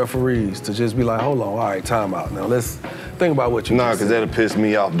 2 referees to just be like, hold on, all right, time out. Now let's think about what you Nah, because that'll piss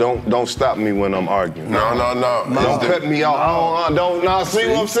me off. Don't stop me when I'm arguing. No. Don't cut me off. See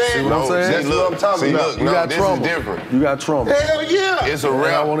what I'm saying? See what I'm saying? That's what I'm talking about. You got this trauma. is different. You got trauma. Hell yeah. It's a And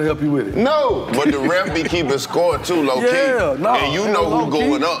ref. I want to help you with it. No. But the ref be keeping score too, low key. Yeah, no. And you know who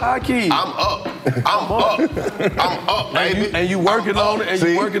going up. High key. I'm up. I'm up, baby. And you working on it, and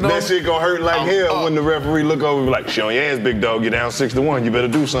you working on that it. shit gonna hurt like hell when the referee look over and be like, "Shit on your ass, big dog. You're down 6-1. You better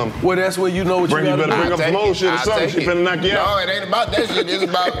do something." Well, that's where you know what you better gotta bring up some old shit or something. She finna knock you out. No, it ain't about that shit. It's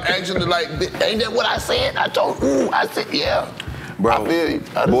about actually like, ain't that what I said? I said, yeah. Bro, I feel you.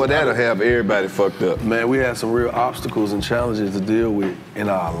 Boy, that'll have everybody fucked up. Man, we had some real obstacles and challenges to deal with in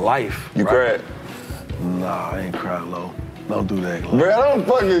our life. You cried? Nah, I ain't cried, low. Don't do that, Lou. Bro, don't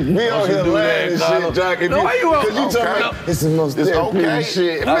fucking be on here laughing and shit, Joc. No, why you Because you talking about, it's the most therapeutic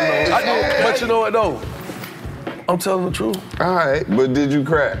shit. Man, I know, but you know what, though? I'm telling the truth. All right, but did you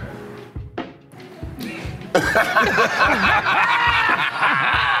cry?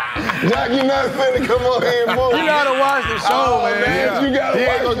 Joc, you not finna come on here and move. You gotta watch the show, man. Yeah. You gotta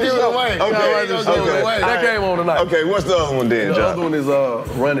watch the show. Okay. That came on tonight. Okay, what's the other one then, Joc? The other one is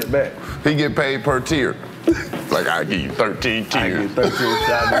Run It Back. He get paid per tier. Like, I give you 13 tiers. I give you 13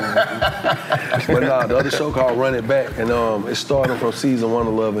 tiers. But nah, the other show called Run It Back, and it started from season 1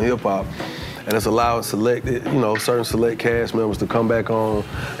 of Love and Hip Hop. And it's allowed certain select cast members to come back on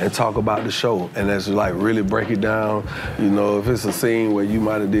and talk about the show. And that's like really break it down. You know, if it's a scene where you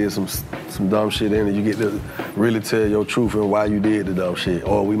might have did some dumb shit in it, you get to really tell your truth and why you did the dumb shit.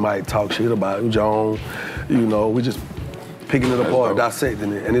 Or we might talk shit about John. You know, we just picking it apart,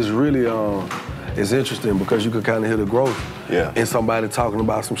 dissecting it. And it's really, it's interesting because you can kind of hear the growth in somebody talking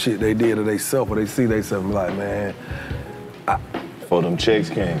about some shit they did to themselves, or they see themselves and be like, man, before them checks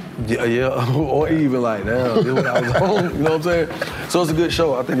came. Yeah, or even like, damn, this what I was on, you know what I'm saying? So it's a good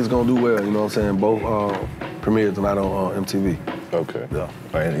show. I think it's gonna do well, you know what I'm saying? Both premiered tonight on MTV. Okay. Yeah.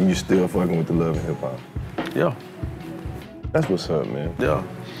 And you still fucking with the Love and Hip Hop? Yeah. That's what's up, man. Yeah.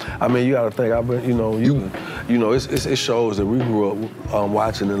 I mean, you gotta think, I've been, it shows that we grew up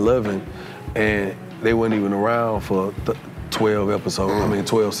watching and loving, and they weren't even around for 12 episodes,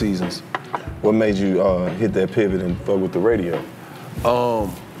 12 seasons. What made you hit that pivot and fuck with the radio?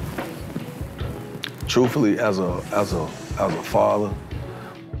 Truthfully, as a father,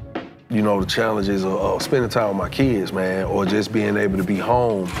 the challenges of spending time with my kids, man, or just being able to be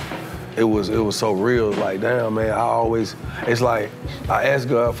home, it was so real. Like, damn, man, it's like I asked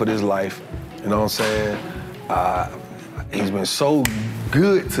God for this life, you know what I'm saying? He's been so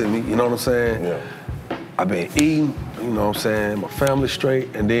good to me, you know what I'm saying? Yeah. I've been eating, you know what I'm saying, my family's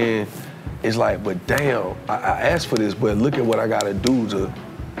straight, and then it's like, but damn, I asked for this, but look at what I gotta do to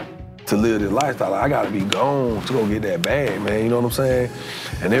live this lifestyle. I gotta be gone to go get that bag, man, you know what I'm saying?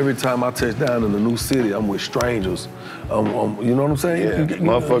 And every time I touch down in a new city, I'm with strangers. You know what I'm saying? Yeah,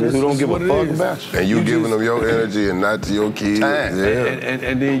 motherfuckers who don't give a fuck about you. And you giving them your energy and not to your kids.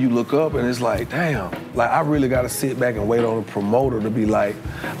 And then you look up and it's like, damn, like I really gotta sit back and wait on a promoter to be like,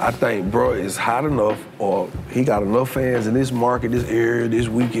 I think bro is hot enough, or he got enough fans in this market, this area, this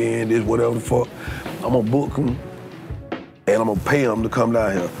weekend, this whatever the fuck. I'm gonna book him and I'm gonna pay him to come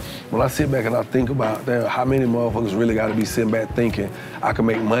down here. When I sit back and I think about, damn, how many motherfuckers really gotta be sitting back thinking I can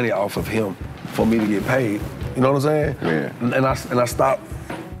make money off of him for me to get paid? You know what I'm saying? Yeah. And I stopped.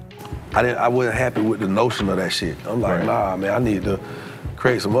 I wasn't happy with the notion of that shit. I'm like, nah, man, I need to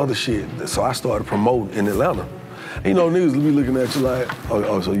create some other shit. So I started promoting in Atlanta. And niggas will be looking at you like,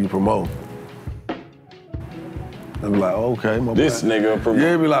 oh, so you promote? They be like, okay, my This nigga promote.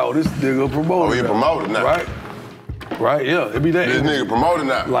 Yeah, be like, oh, this nigga promoting. Oh, he promoting now. Right, yeah, it be that. This nigga promoting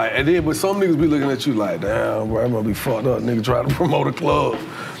now. Like, and then, but some niggas be looking at you like, damn, bro, I'm gonna be fucked up. Nigga trying to promote a club.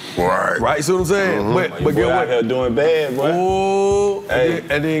 Right, see what I'm saying? But get what? Out here doing bad, bro. Oh, hey.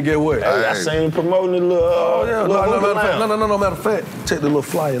 and then get what? Hey, I seen him promoting the little, No, matter of fact, check the little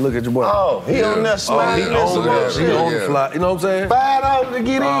flyer, look at your boy. Oh, he on that smile. He on the fly, you know what I'm saying? $5 to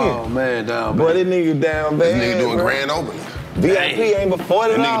get in. Oh, man, down bad. Boy, this nigga down bad. This nigga doing grand opening. VIP ain't but $40.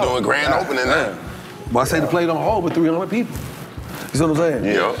 This nigga doing grand opening now. But I say the play don't hold with 300 people. You see what I'm saying?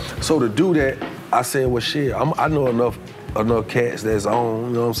 Yeah. So to do that, I said, well, shit, I know enough cats that's on,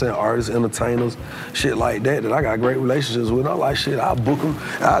 you know what I'm saying, artists, entertainers, shit like that I got great relationships with. I'm like, shit, I'll book them,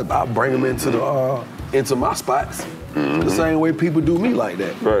 I'll bring them into my spots. The same way people do me like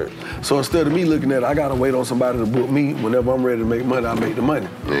that. Right. So instead of me looking at it, I gotta wait on somebody to book me. Whenever I'm ready to make money, I make the money.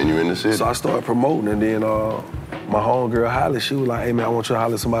 And you in the city. So I started promoting, and then my homegirl Holly, she was like, hey man, I want you to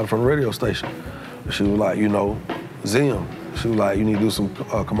holler at somebody from the radio station. She was like, Zim. She was like, you need to do some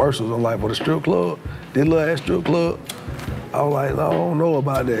commercials. I'm like, for the strip club? This little ass strip club? I was like, no, I don't know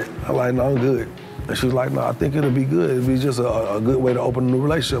about that. I'm like, no, I'm good. And she was like, no, I think it'll be good. It'll be just a good way to open a new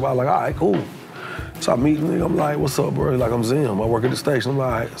relationship. I was like, all right, cool. So I meet the nigga, I'm like, what's up, bro? He's like, I'm Zim, I work at the station. I'm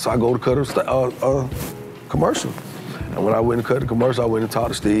like, all right. So I go to cut a commercial. And when I went to cut the commercial, I went and talked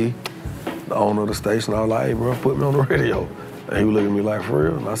to Steve, the owner of the station. I was like, hey, bro, put me on the radio. And he was looking at me like, for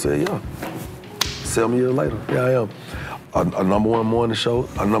real? And I said, yeah. 7 years later, here I am. A #1 morning show,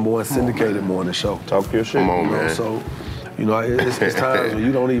 a #1 syndicated morning show. Talk your shit. Come on, man. So, it's times when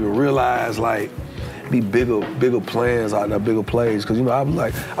you don't even realize, like, be bigger plans out there, bigger plays. Cause I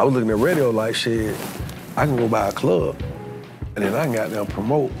was looking at radio like, shit, I can go buy a club, and then I can goddamn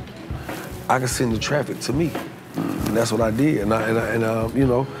promote. I can send the traffic to me, and that's what I did. And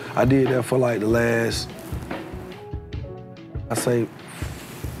I did that for like the last, I say,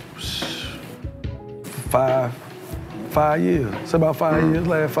 5 years. It's about 5 years,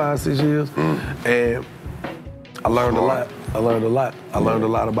 last 5, 6 years. And I learned a lot. I learned a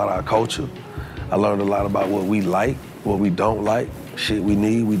lot about our culture. I learned a lot about what we like, what we don't like, shit we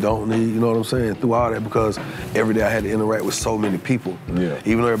need, we don't need, you know what I'm saying? Through all that, because every day I had to interact with so many people. Yeah.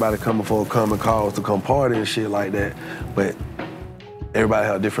 Even though everybody coming for common cause to come party and shit like that, but everybody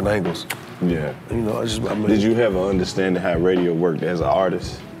had different angles. Yeah. Did you have an understanding how radio worked as an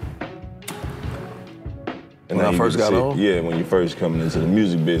artist? And when I first got on? Yeah, when you first coming into the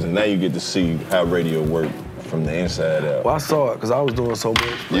music business, now you get to see how radio worked from the inside out. Well, I saw it because I was doing so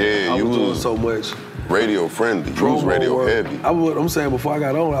much. Yeah, I was doing so much. Radio friendly. You was radio heavy. I'm saying before I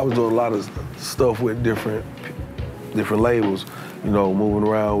got on, I was doing a lot of stuff with different labels. Moving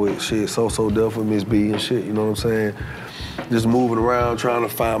around with shit, So Def with Miss B and shit. You know what I'm saying? Just moving around, trying to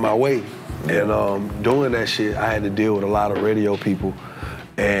find my way. And doing that shit, I had to deal with a lot of radio people,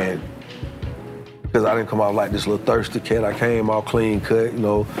 and because I didn't come out like this little thirsty cat. I came all clean cut,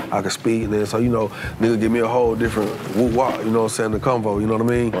 I could speak, and then so, nigga give me a whole different woo-wop, you know what I'm saying, the convo, you know what I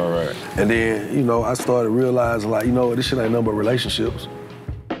mean? All right. And then, I started realizing like, this shit ain't nothing but relationships.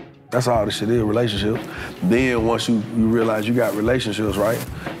 That's all this shit is, relationships. Then once you realize you got relationships, right?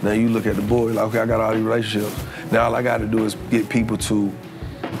 Now you look at the boy, like, okay, I got all these relationships. Now all I got to do is get people to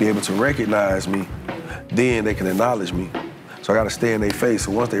be able to recognize me. Then they can acknowledge me. So I got to stay in their face.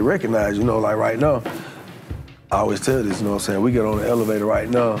 So once they recognize, you know, like right now, I always tell this, you know what I'm saying? We get on the elevator right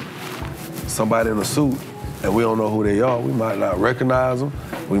now, somebody in a suit, and we don't know who they are. We might not recognize them.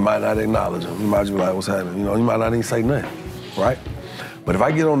 We might not acknowledge them. We might just be like, what's happening? You know, you might not even say nothing, right? But if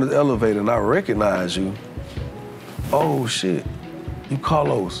I get on the elevator and I recognize you, oh shit, you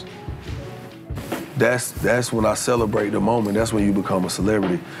Carlos. That's when I celebrate the moment. That's when you become a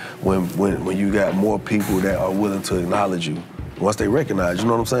celebrity. When you got more people that are willing to acknowledge you. Once they recognize, you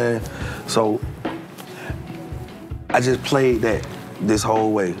know what I'm saying? So I just played that this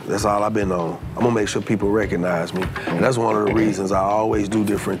whole way. That's all I've been on. I'm gonna make sure people recognize me. And that's one of the reasons I always do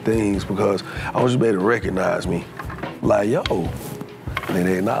different things, because I want you to be able to recognize me. Like, yo, and then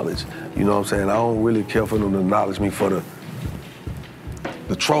they acknowledge. You know what I'm saying? I don't really care for them to acknowledge me for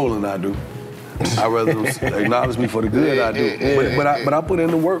the trolling I do. I'd rather them acknowledge me for the good I do. But I put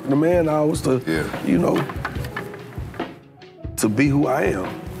in the work, the man hours to, you know, to be who I am.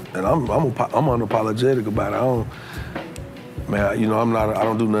 And I'm unapologetic about it. I don't, man, you know, I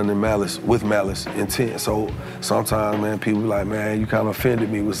don't do nothing with malice intent. So sometimes, man, people be like, man, you kind of offended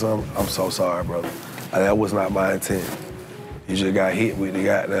me with something. I'm so sorry, brother. That was not my intent. You just got hit with the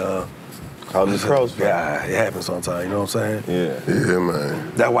goddamn. Yeah, it happens sometimes, you know what I'm saying? Yeah,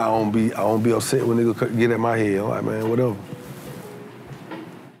 man. That's why I don't be upset when niggas get at my head. I'm like, man, whatever.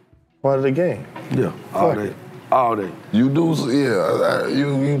 Part of the game. Yeah, all day. All day. You do, yeah,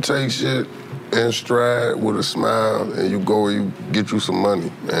 you take shit in stride with a smile and you go and you get you some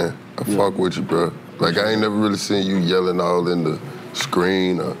money, man. I fuck with you, bro. Like, I ain't never really seen you yelling all in the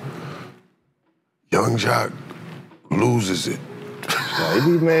screen or Young Joc loses it. Nah,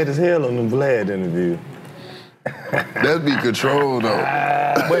 he be mad as hell on the Vlad interview. That'd be control, though.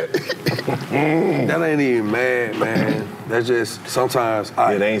 But that ain't even mad, man. That's just sometimes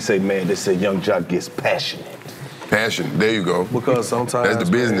Yeah, they ain't say mad, they say Young Joc gets passionate. Passion, there you go. Because sometimes that's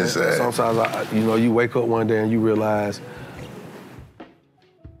the business side. Sometimes, you know, you wake up one day and you realize,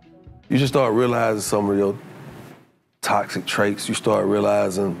 you just start realizing some of your toxic traits. You start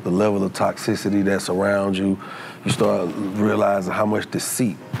realizing the level of toxicity that's around you. You start realizing how much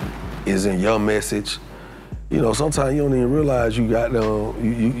deceit is in your message. You know, sometimes you don't even realize you got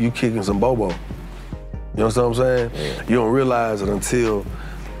you kicking some bobo. You know what I'm saying? Yeah. You don't realize it until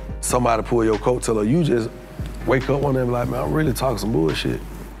somebody pull your coattail, or you just wake up one day and be like, man, I'm really talking some bullshit.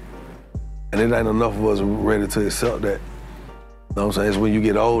 And it ain't enough of us ready to accept that. You know what I'm saying? It's when you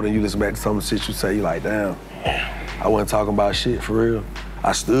get old and you listen back to some of the shit you say, you like, damn, I wasn't talking about shit for real.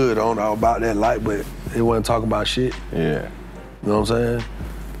 I stood on about that light, but it wasn't talking about shit. Yeah. You know what I'm saying?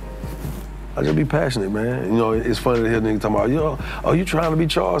 I just be passionate, man. You know, it's funny to hear niggas talking about, you know, oh, you trying to be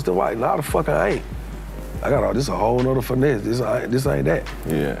Charles the White? Nah, the fuck I ain't. I got all this a whole nother finesse. This ain't that.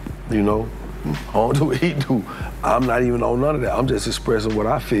 Yeah. You know? I don't do what he do. I'm not even on none of that. I'm just expressing what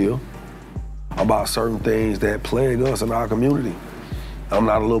I feel about certain things that plague us in our community. I'm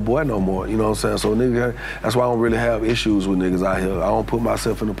not a little boy no more, you know what I'm saying? So nigga, that's why I don't really have issues with niggas out here. I don't put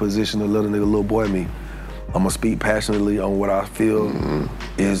myself in a position to let a nigga little boy me. I'm gonna speak passionately on what I feel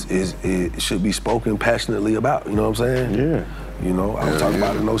it should be spoken passionately about, you know what I'm saying? Yeah. You know, I don't talk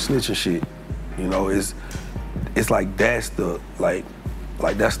about it, no snitching shit. You know, it's like that's the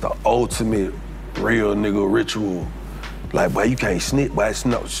that's the ultimate real nigga ritual. Like, boy, you can't snitch, boy, it's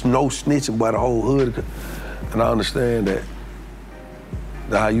no snitching, boy, the whole hood. And I understand that.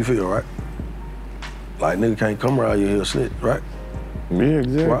 That's how you feel, right? Like, nigga can't come around you here snitch, right? Yeah,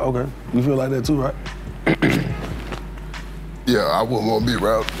 exactly. Right, okay. You feel like that too, right? Yeah, I wouldn't want to be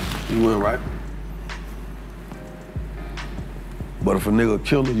around. You wouldn't, right? But if a nigga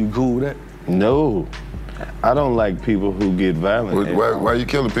kill her, you cool with that? No. I don't like people who get violent. Why you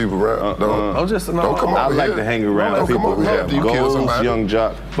killing people around? I'm just don't come I over like here. to hang around people who have goals, Young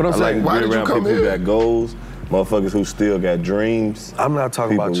Joc. But I'm saying, I like to be around people who got goals, motherfuckers who still got dreams. I'm not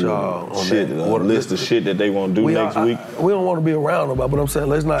talking about y'all on shit, that. A list of shit that they want to do next week. We don't want to be around nobody, but I'm saying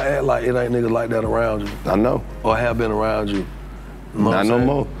let's not act like it ain't niggas like that around you. I know. Or have been around you. Not no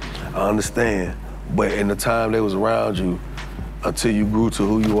more. I understand. But in the time they was around you, until you grew to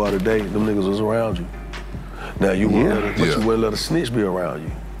who you are today, them niggas was around you. Now you wouldn't let a snitch be around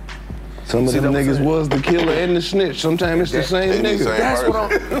you. Some of them niggas was the killer and the snitch. Sometimes it's the same nigga. That's what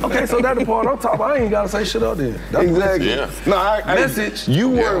I'm. Okay, so that's the part I'm talking about. I ain't gotta say shit up there. That's exactly. Yeah. No, message. You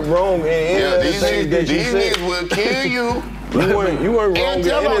weren't wrong in any of the things that you said. These niggas will kill you. You weren't wrong in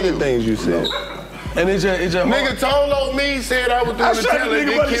any of the things you said. And it's just Nigga told on me, said I was doing the telling,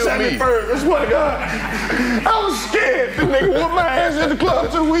 they killed me. First. I swear to God. I was scared. The nigga whooped my ass at the club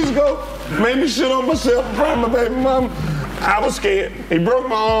 2 weeks ago. Made me shit on myself in front of my baby mama. I was scared. He broke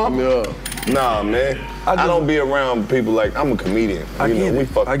my arm. Yeah. Nah, man. I don't be around people like, I'm a comedian. I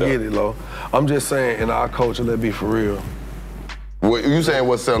get it, Lo. I'm just saying, in our culture, let's be for real. What you saying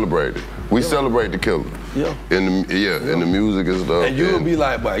what's celebrated? We celebrate the killer. Yeah. In the music and stuff. And you'll be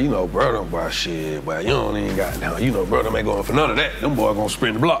like, but you know, bro, don't buy shit, but you don't even got now. You know, bro, them ain't going for none of that. Them boys gonna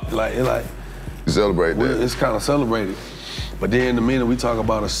sprint the block. Like, you celebrate that. It's kind of celebrated. But then the minute we talk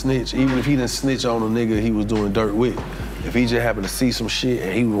about a snitch, even if he didn't snitch on a nigga he was doing dirt with, if he just happened to see some shit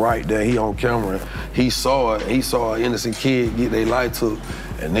and he was right there, he on camera, he saw it, he saw an innocent kid get their life took,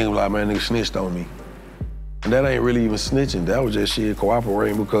 and nigga was like, man, nigga snitched on me. And that ain't really even snitching. That was just shit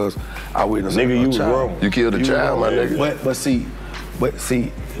cooperating because I witnessed nigga, you was child. wrong. You killed a child, my nigga. But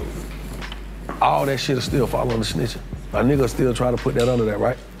see, all that shit is still following the snitching. A nigga still try to put that under that,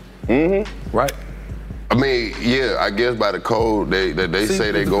 right? Mm-hmm. Right? I mean, yeah, I guess by the code they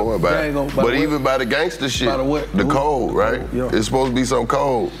say they going by. But even by the gangster shit, the code, right? It's supposed to be some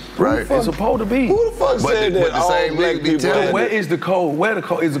code, right? It's supposed to be. Who the fuck said that? But the same nigga be telling. Where is the code? Where the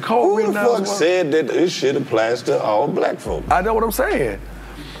code? Is the code Who written the out? fuck said that this shit applies to all black folk? I know what I'm saying.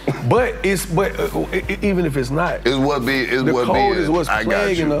 But even if it's not, it's what be. It's the what code be. is what's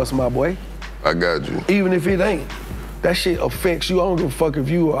plaguing us, my boy. I got you. Even if it ain't, that shit affects you. I don't give a fuck if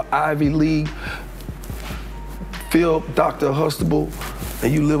you are Ivy League, Phil, Dr. Hustable,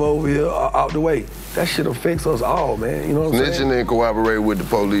 and you live over here out the way. That shit affects us all, man. You know what I'm saying? Snitching and cooperating with the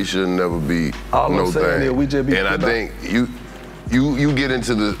police should never be no thing. Is we just be and I think you get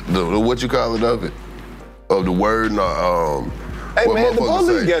into the what you call it of the word. Hey man, the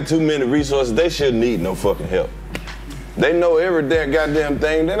police got too many resources. They shouldn't need no fucking help. They know every damn goddamn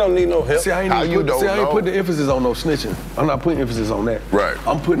thing. They don't need no help. See, I ain't putting the emphasis on no snitching. I'm not putting emphasis on that. Right.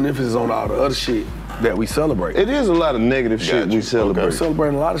 I'm putting emphasis on all the other shit that we celebrate. It is a lot of negative shit we celebrate. We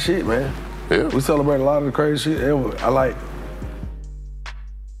celebrating a lot of shit, man. Yeah. We celebrate a lot of the crazy shit. I like.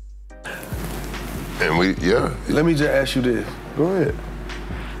 And Let me just ask you this. Go ahead.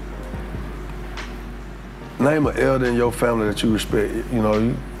 Name an elder in your family that you respect. You know,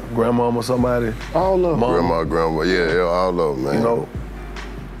 you grandmama or somebody. All of them. Grandma, yeah, all of them, man. You know,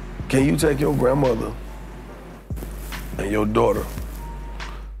 can you take your grandmother and your daughter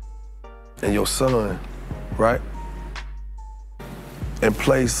and your son, right? And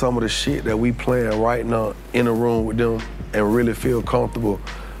play some of the shit that we playing right now in a room with them and really feel comfortable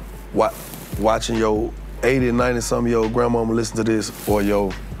watching your 80, 90 some year old grandmama listen to this, or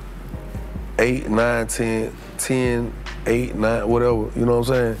your 8, 9, 10, 8, 9, whatever, you know what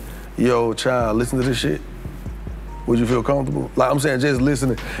I'm saying? Your child listen to this shit? Would you feel comfortable? Like I'm saying, just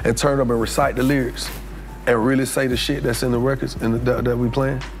listening and turn up and recite the lyrics and really say the shit that's in the records and that we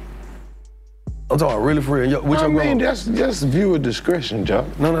playing? I'm talking really for real. I mean, that's viewer discretion,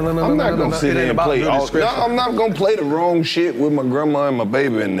 Joc. No. I'm not gonna sit there and play all. No, I'm not gonna play the wrong shit with my grandma and my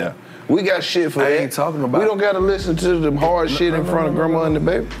baby in there. We got shit for that. I ain't talking about. We don't gotta listen to the hard shit in front of grandma and the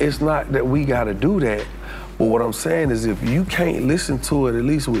baby. It's not that we gotta do that, but what I'm saying is if you can't listen to it at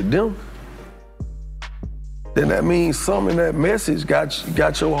least with them, then that means something in that message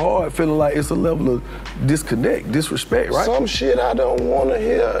got your heart feeling like it's a level of disconnect, disrespect, right? Some shit I don't want to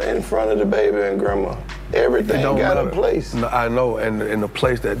hear in front of the baby and grandma. Everything got a place. No, I know, and the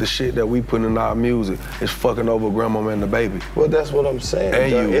place that the shit that we put in our music is fucking over grandma and the baby. Well, that's what I'm saying.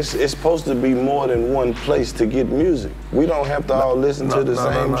 And it's supposed to be more than one place to get music. We don't have to all listen to the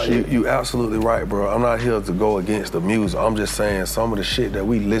same shit. You absolutely right, bro. I'm not here to go against the music. I'm just saying some of the shit that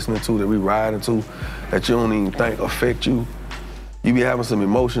we listening to, that we riding to, that you don't even think affect you. You be having some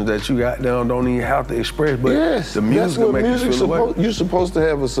emotions that you got down, don't even have to express, but yes, the music that's what make you feel away. You're supposed to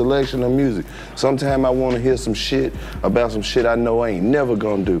have a selection of music. Sometimes I want to hear some shit about some shit I know I ain't never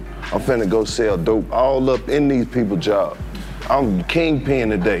gonna do. I'm finna go sell dope all up in these people's jobs. I'm kingpin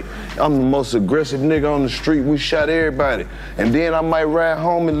today. I'm the most aggressive nigga on the street. We shot everybody. And then I might ride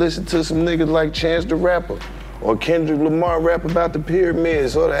home and listen to some niggas like Chance the Rapper or Kendrick Lamar rap about the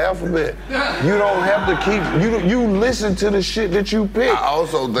pyramids or the alphabet. You don't have to keep, you listen to the shit that you pick. I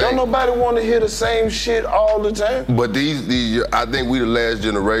also think, don't nobody want to hear the same shit all the time. But these I think we the last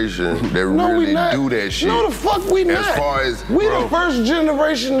generation that really do that shit. No, the fuck we not. As far as, we the first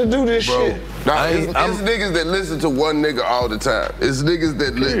generation to do this shit. Nah, it's niggas that listen to one nigga all the time. It's niggas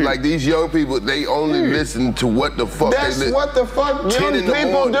that, like these young people, they only listen to what the fuck That's they what the fuck young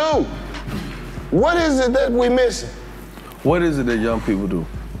people do. What is it that we missing? What is it that young people do?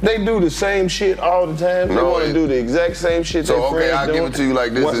 They do the same shit all the time. They want to do the exact same shit. So, their okay, friends I'll give doing. it to you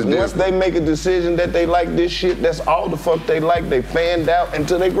like this is different. Once they make a decision that they like this shit, that's all the fuck they like. They fanned out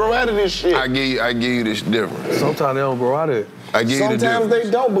until they grow out of this shit. I give you this difference. Sometimes they don't grow out of it. I give you the Sometimes difference.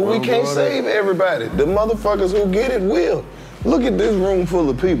 they don't, but we can't save everybody. The motherfuckers who get it will. Look at this room full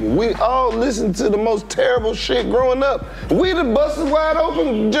of people. We all listened to the most terrible shit growing up. We the busted wide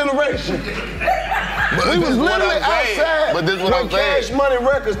open generation. We was literally outside But this is what when I'm saying. Cash Money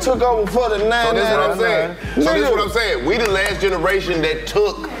Records took over for the 999. So this is what I'm saying. So this is what I'm saying. We the last generation that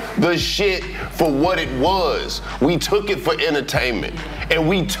took the shit for what it was. We took it for entertainment. And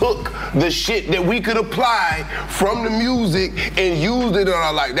we took the shit that we could apply from the music and used it in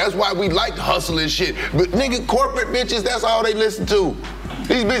our life. That's why we like hustling shit. But nigga, corporate bitches, that's all they listen to.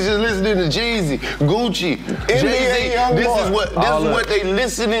 These bitches listening to Jeezy, Gucci, Jay-Z. This is what they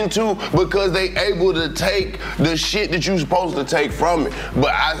listening to because they able to take the shit that you supposed to take from it. But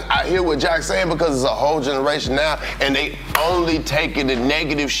I hear what Joc's saying because it's a whole generation now and they only taking the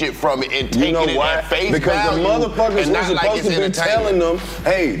negative shit from it and taking it at face because value. the motherfuckers and were not like supposed it's to be telling them,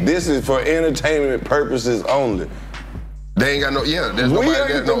 hey, this is for entertainment purposes only. They ain't got no, there's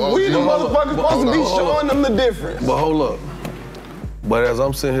nobody got no We the motherfuckers supposed to be showing them the difference. But hold up. But as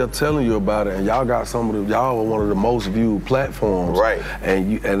I'm sitting here telling you about it, and y'all got y'all are one of the most viewed platforms. Right.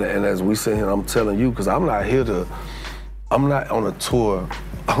 And as we sit here, I'm telling you, because I'm not on a tour.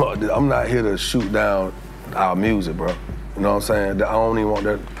 I'm not here to shoot down our music, bro. You know what I'm saying? I don't even want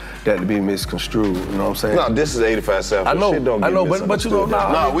that to be misconstrued. You know what I'm saying? No, this is 85 South. I know, Shit don't get but you know,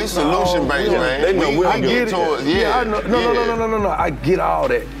 no, we solution based, man. They know we I don't get it. towards. I know. No. I get all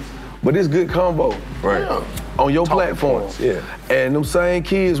that, but it's good combo, right? On your platform. Yeah. And them same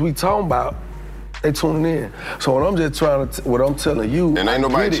kids we talking about, they tuning in. So what I'm just trying to, what I'm telling you, and ain't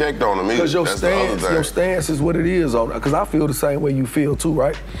nobody checked on them either. Because That's your stance is what it is on. Because I feel the same way you feel too,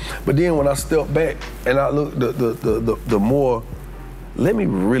 right? But then when I step back and I look, the more, let me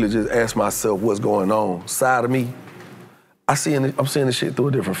really just ask myself what's going on side of me. I'm seeing the shit through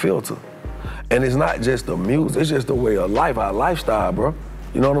a different filter, and it's not just the music. It's just the way of life, our lifestyle, bro.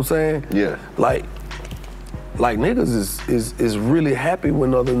 You know what I'm saying? Yeah. Like niggas is really happy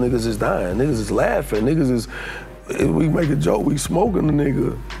when other niggas is dying. Niggas is laughing. We make a joke, we smoking the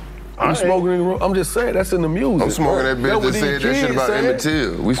nigga. We smoking in the room. I'm just saying, that's in the music. I'm smoking that bitch that said that shit about Emmett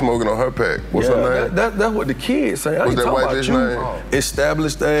Till. We smoking on her pack. What's her name? That's what the kids say. I What's ain't that talking white about bitch you. name?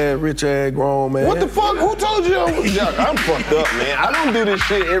 Established ass, rich ass, grown man. What the fuck? Who told you I was Joc? I'm fucked up, man. I don't do this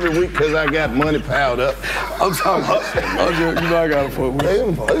shit every week because I got money piled up. I'm talking about, you know I gotta fuck with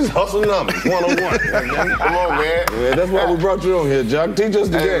you. This is hustle numbers, 101. Come on, man. Yeah, that's why we brought you on here, Joc. Teach us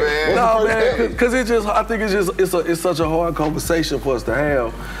the game. No, man, because I think it's such a hard conversation for us to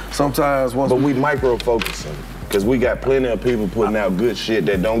have sometimes. But we micro-focusing. Because we got plenty of people putting out good shit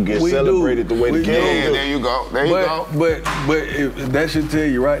that don't get celebrated the way the kids do. There you go. There you go. But that should tell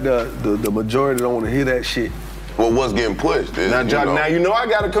you, right, the majority don't want to hear that shit. Well, what's getting pushed is, now, Joc, now you know I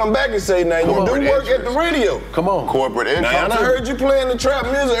gotta come back and say, now you do work at the radio. Come on. Corporate interest. Now, I heard you playing the trap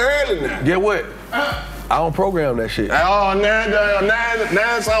music early now. Get what? I don't program that shit. Oh, now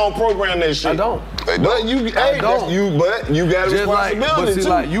I don't program that shit. I don't. But you got a responsibility but see, too.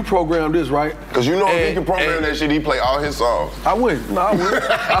 like, you program this, right? Because you know if he can program that shit, he play all his songs. I wouldn't. No, I wouldn't.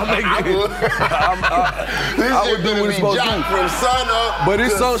 I would do what it's supposed to do. From sun up but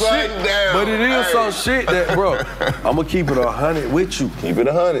it's to some sun shit. down. But it is some shit that, bro, I'm gonna keep it 100 with you. Keep it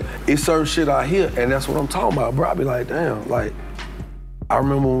 100. It's certain shit I hear, and that's what I'm talking about, bro. I be like, damn, like, I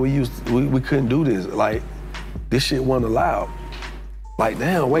remember when we couldn't do this. Like, this shit wasn't allowed. Like,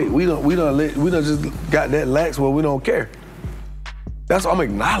 damn, wait, we done just got that lax where we don't care. I'm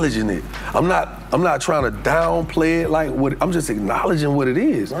acknowledging it. I'm not trying to downplay it like what, I'm just acknowledging what it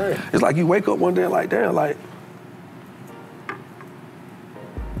is. Right. It's like you wake up one day like, damn, like,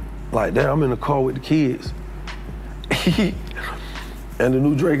 damn, I'm in the car with the kids. And the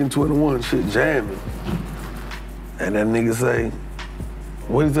new Drake and 21 shit jamming. And that nigga say,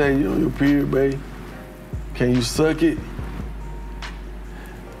 what he say, you on your period, babe? Can you suck it?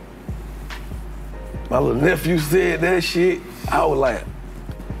 My little nephew said that shit. I was like,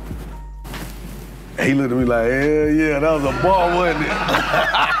 and he looked at me like, hell yeah, that was a ball, wasn't it?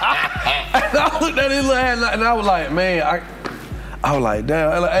 And I looked at his little hand and I was like, man, I was like,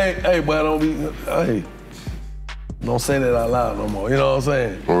 damn. I'm like, hey, boy, don't say that out loud no more. You know what I'm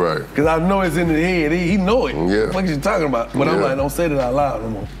saying? Right. Because I know it's in the head. He know it. Yeah. What you talking about? But I'm like, don't say that out loud no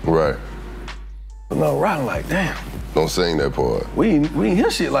more. Right. But no, I'm like, damn. Don't sing that part. We ain't hear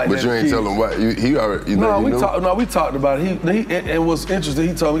shit like that. But you ain't tell him what. He already. We talked about it. And what's interesting,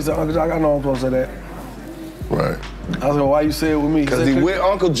 he told me, he said, Uncle Joc, I know I'm supposed to say that. Right. I was like, why you say it with me? Because he with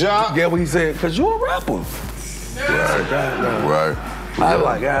Uncle Joc. Get what he said? Because you a rapper. Right. I was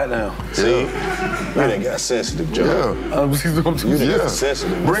like, goddamn. See? Man, they got sensitive, Joc. Yeah. You just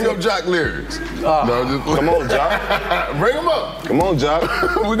sensitive. Bring up Joc lyrics. No, just, come on, Joc. Bring them up. Come on, Joc.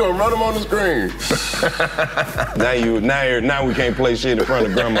 We're gonna run them on the screen. Now we can't play shit in front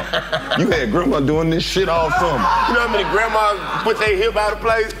of grandma. You had grandma doing this shit all summer. You know how many grandmas put their hip out of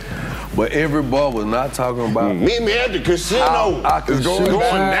place? But every boy was not talking about meet me at the casino. It's going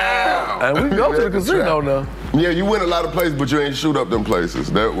down. And we go to the casino now. Yeah, you win a lot of places, but you ain't shoot up them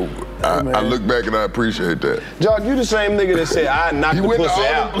places. I look back and I appreciate that. Joc, you the same nigga that said I knocked the pussy out. He went to all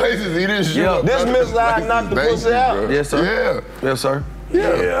them places, he didn't shoot up. This Mr. I knocked the pussy out. Bro. Yes, sir. Yeah. Yes, sir.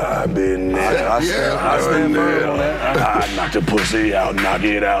 Yeah, I've been there. I stand firm on that. I knock the pussy out, knock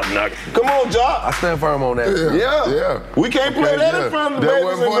it out, knock it. Come on, Joc. I stand firm on that. Yeah. We can't play that in front of the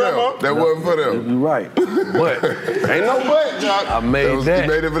babies and grandma. That wasn't for them. You're right. But ain't no but, Joc. I made that. You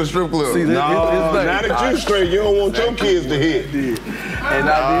made it for the strip club. See, now that you straight, you don't want your kids to hit. And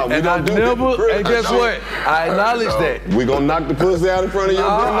guess what? I acknowledge that. We gonna knock the pussy out in front of your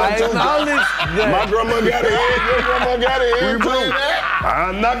grandma. I acknowledge that. My grandma got a head, your grandma got a head too.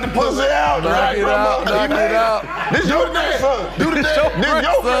 I knocked the pussy out. Knock it out. Knock it out. This your grandson. Do the dance. This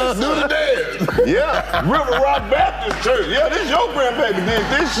your grandson. Do the dance. Yeah, River Rock Baptist Church. Yeah, this your grandbaby did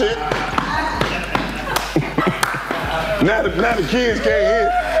this shit. Now the kids can't hear.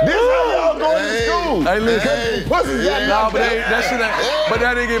 This how y'all going to school. Hey, listen. Pussies got knocked out. But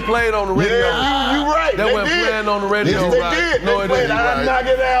that didn't get played on the radio. Yeah, you right. That wasn't playing on the radio. Yes, they did. No, it didn't. Knock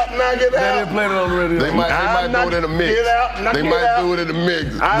it out, knock it out. They didn't play it on the radio. They might do it in a mix. They might do it in a mix.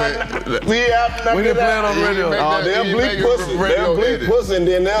 We didn't play it on the radio. They'll bleep pussy. They'll bleep pussy and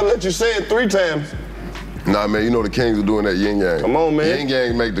then they'll let you say it 3 times. Nah, man, you know the Kings are doing that yin yang. Come on, man. Yin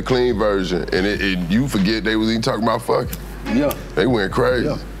yang make the clean version, and you forget they was even talking about fucking. Yeah. They went crazy.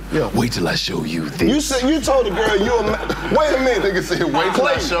 Yeah. Wait till I show you this. You told the girl wait a minute. Nigga said, wait till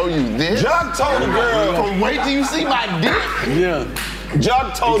I show you this. Joc told the girl. Wait till you see my dick. Yeah.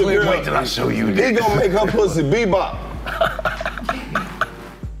 Joc told the girl. Wait till I show you this. He gonna make her pussy bebop.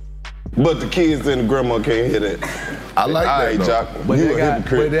 But the kids and the grandma can't hear that. I like that, Joc. But You a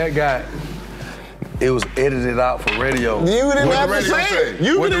hypocrite. that guy, it was edited out for radio. You didn't have to say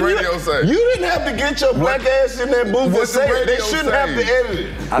it. What the radio say? You didn't have to get your black ass in that booth and say it. They shouldn't have to edit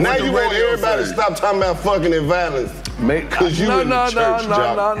it. Now you want everybody to stop talking about fucking and violence. Because you in the church,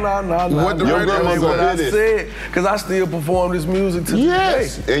 Joc. What the radio what I said, because I still perform this music to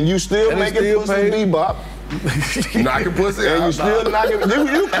yes, today. and you still making pussy bebop. Knocking pussy out. And you still knocking.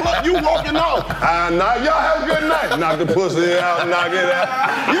 You walking off. Y'all have a good night. Knock the pussy out, knock it out.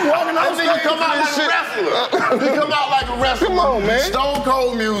 You walking off. You come out like a wrestler. You come out like a wrestler. Come on, man. Stone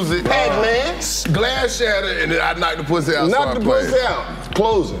Cold music. Pac-Man. Glass shattered, and then I knock the pussy out. Knock the pussy out.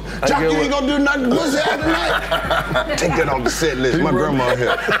 Closing. Joc, you ain't gonna do knock the pussy out tonight. Take that off the set list. My grandma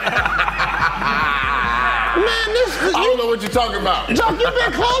here. Man, I don't know what you're talking about. Joc, you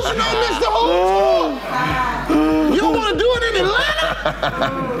been closing on this the whole tour. You don't want to do it in Atlanta?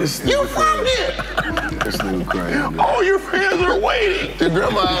 You from here? This nigga crazy. All your friends are waiting. Your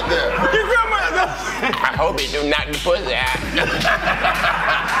grandma out there. Your grandma out there. I hope he do knock the pussy out.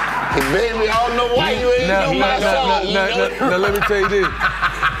 Hey, baby, I don't know why you ain't doing my song. Now, let me tell you this.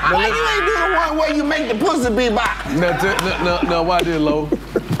 Why you ain't doing one where you make the pussy bebop? Now, why did Lo?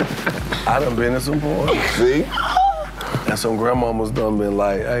 I done been in some porn. See? And some grandmamas done been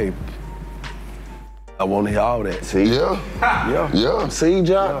like, hey, I want to hear all that. See? Yeah. See,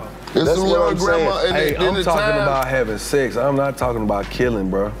 Joc? It's That's some what young I'm grandma. saying. Hey, I'm talking about having sex. I'm not talking about killing,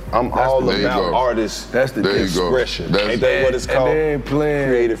 bro. I'm all about artists. That's the expression. Ain't that what it's called? And they ain't playing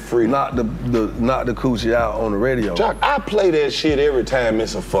creative freedom. Not the coochie out on the radio. Joc, I play that shit every time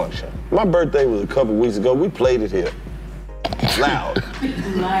it's a function. My birthday was a couple weeks ago. We played it here. Loud.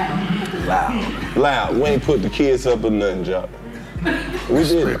 Loud. We ain't put the kids up or nothing, Joc. We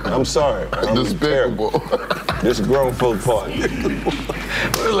did. I'm sorry. Despicable. This grown folk party.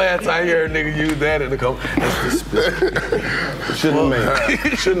 When the last time you heard a nigga use that in the car? Shouldn't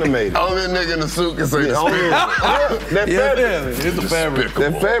have made it. Only a nigga in the suit can say That fabric. It's the fabric.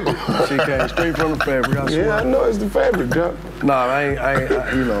 That fabric. She came straight from the fabric. I swear. Yeah, I know it's the fabric, Joc. Nah, I ain't,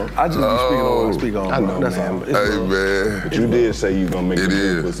 you know, I just be speaking on what I speak on. I know, That's man. all. Hey, man. But you did say you gonna make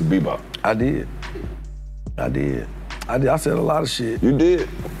the pussy bebop. I did. I said a lot of shit. You did.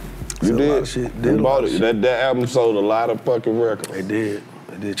 You did. A lot of shit. You bought it. That album sold a lot of fucking records. It did.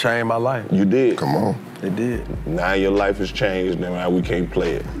 It did change my life. You did. Come on. It did. Now your life has changed. Now we can't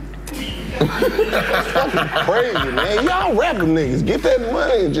play it. Crazy, man. Y'all rapping niggas. Get that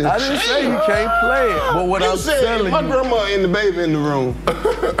money and just I didn't say you can't play it, but what I'm telling my you. grandma and the baby in the room.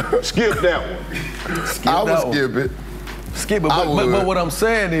 Skip that one. I would skip it. Skip it, but what I'm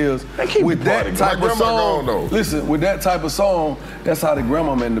saying is, with that type of song, listen, with that type of song, that's how the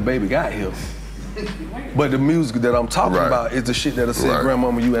grandmama and the baby got here. But the music that I'm talking about is the shit that'll send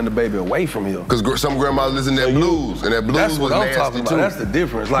grandmama, you and the baby away from here. Because some grandmas listen to that blues, and that blues that's was what I'm nasty talking about. too. That's the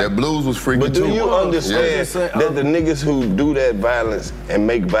difference. Like, that blues was freaky But too. do you understand that the niggas who do that violence and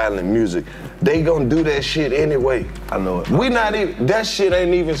make violent music, they gonna do that shit anyway? I know it. We not even, that shit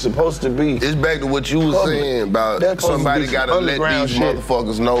ain't even supposed to be. It's back to what you was saying about somebody gotta let these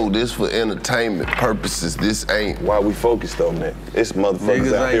motherfuckers know this for entertainment purposes. This ain't. Why we focused on that? It's motherfuckers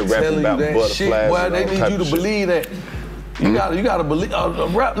niggas out here ain't rapping telling about you that butterflies. shit. Well, and they all need type you to of shit. believe that. You gotta believe. A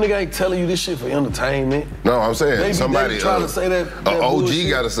rap nigga ain't telling you this shit for entertainment. No, I'm saying They somebody trying to say that OG bullshit.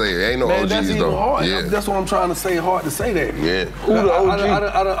 gotta say it. Ain't no Man, OGs that's even though. hard. Yeah. That's what I'm trying to say. Hard to say that. Yeah. Who the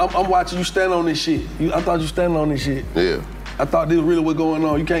OG? I'm watching you stand on this shit. I thought you standing on this shit. Yeah. I thought this really was going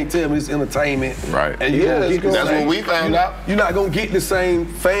on. You can't tell me it's entertainment. Right. And you gonna get the that's same, what we found out. You're not gonna get the same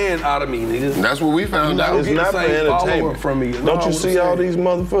fan out of me, nigga. That's what we found out. It's not for entertainment. From me. Don't you see all these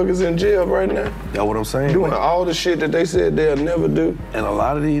motherfuckers in jail right now? That's what I'm saying. Doing all the shit that they said they'll never do. And a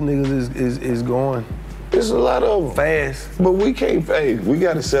lot of these niggas is going. There's a lot of them. Fast. But we can't fade. We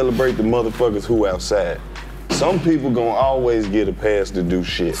gotta celebrate the motherfuckers who outside. Some people gonna always get a pass to do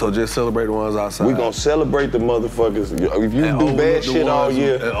shit. So just celebrate the ones outside. We gonna celebrate the motherfuckers. If you do bad shit all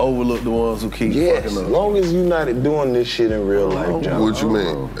year. And overlook the ones who keep Yes, fucking up. as long as you not doing this shit in real life, John. What you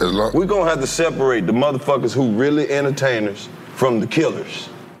mean? We gonna have to separate the motherfuckers who really entertainers from the killers.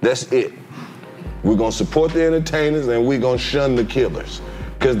 That's it. We're gonna support the entertainers and we gonna shun the killers.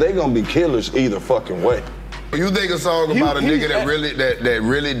 Cause they gonna be killers either fucking way. You think a song about a nigga that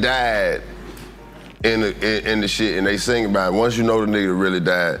really died in the shit and they sing about it. Once you know the nigga really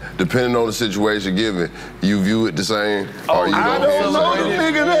died, depending on the situation given, you view it the same. Or you I don't know the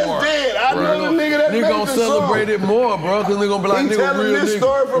nigga that's dead. I know the nigga that made the gonna celebrate song. it more, bro, because they're gonna be like, He nigga, telling real this nigga.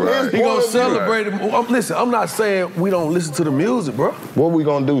 story from his He gonna point of view. celebrate it more. Listen, I'm not saying we don't listen to the music, bro. What we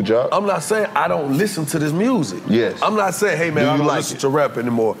gonna do, Jock? I'm not saying I don't listen to this music. Yes. I'm not saying, hey man, Do I you don't like listen it? to rap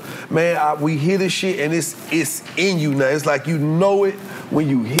anymore. Man, we hear this shit and it's in you now. It's like you know it when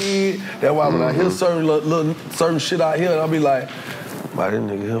you hear it. That's why when I hear certain shit out here, I'll be like, man,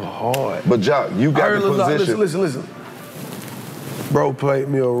 this nigga here hard. But Jock, you got the position. Listen. Bro played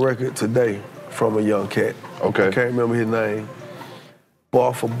me a record today from a young cat. Okay. I can't remember his name.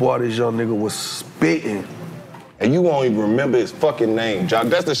 Bar for bar, this young nigga was spitting. And you won't even remember his fucking name, Jock.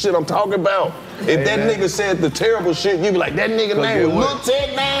 That's the shit I'm talking about. If that nigga said the terrible shit, you be like, that nigga name was Lil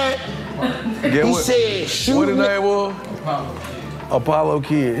Tech, man. He said, shoot What his name was? Apollo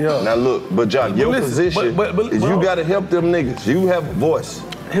Kid, yeah. Now look, but Jock, your listen, position is you gotta help them niggas. You have a voice.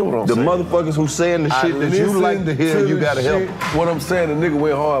 Hear what I'm the saying. motherfuckers who saying the shit that you like to hear, you gotta help. What I'm saying, the nigga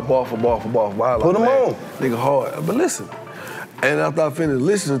went hard, bar for bar. Put him on. Nigga hard. But listen, and after I finished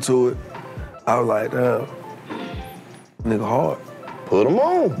listening to it, I was like, damn, nigga hard. Put him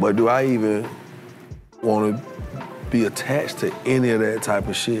on. But do I even want to be attached to any of that type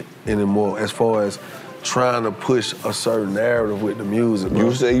of shit anymore as far as trying to push a certain narrative with the music, bro?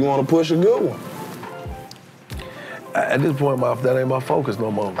 You say you want to push a good one. At this point, that ain't my focus no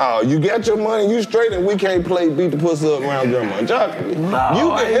more. Oh, you got your money, you straight, and we can't beat the pussy up around grandma. Jock, you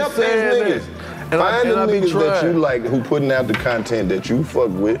can help these niggas. Find the niggas that you like who putting out the content that you fuck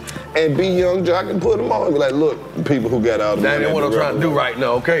with and be young Jock and put them on. Be like, look, people who got all the money. That ain't what I'm trying to do right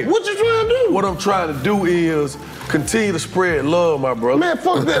now, okay? What you trying to do? What I'm trying to do is continue to spread love, my brother. Man,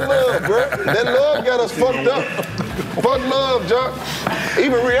 fuck that love, bro. That love got us fucked up. Fuck love, Jock.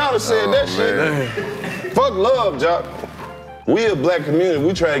 Even Rihanna said that shit. Fuck love, Jock. We a black community,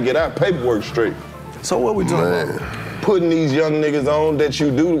 we try to get our paperwork straight. So what we doing? Putting these young niggas on that you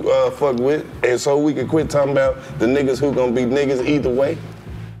do fuck with, and so we can quit talking about the niggas who gonna be niggas either way.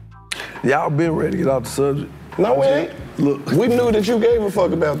 Y'all been ready to get off the subject. No, we ain't. Look, we knew that you gave a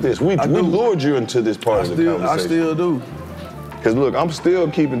fuck about this. We lured you into this part of the conversation. I still do. Cause look, I'm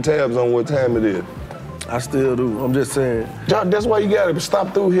still keeping tabs on what time it is. I still do. I'm just saying. Jock, that's why you gotta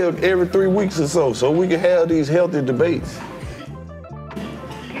stop through here every 3 weeks or so we can have these healthy debates.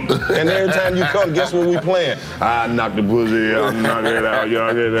 And every time you come, guess what we playing? I knock the pussy out, knock it out,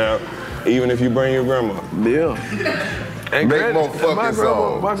 y'all get it out. Even if you bring your grandma. Yeah. And Make more fucking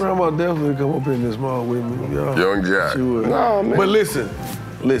songs. My grandma definitely come up in this mall with me. Y'all. Young Jock. She would. No, man. But listen,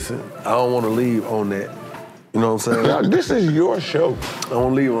 I don't want to leave on that. You know what I'm saying? Now, this is your show. I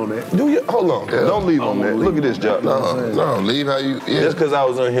don't leave on that. Hold on. Yeah. Don't leave on that. Look at this, Joc. No, leave how you. Yeah. Just because I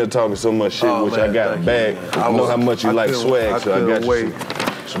was on here talking so much shit, which I got a bag. I know how much you like swag, so I got you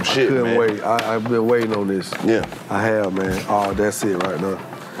some shit, man. I couldn't wait. I've been waiting on this. Yeah. I have, man. Oh, that's it right now.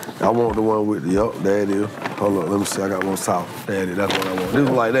 I want the one with the, there it is. Hold on, let me see. I got one south. There it is. That's what I want. This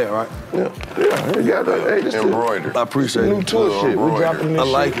one like that, right? Yeah. You got that. Hey, this embroidered. I appreciate new it. tour shit. We dropping this I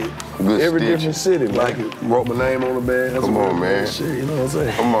like shit. it. Good Every stitch. different city, man. Like it. Wrote my name on the bag. That's Come on, man. Shit, you know what I'm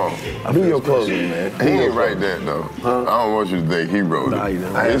saying? Come on. Do your clothing, man. He ain't write that though. I don't want you to think he wrote Nah, it. he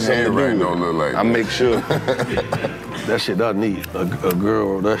didn't. His handwriting don't look like I make sure. That shit doesn't need a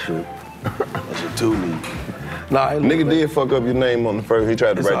girl. That shit too neat. Nah, nigga did fuck up your name on the first. He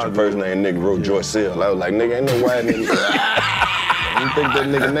tried to It's write all your first name. Nigga wrote Joyce Sale. I was like, nigga, ain't no white nigga. You think that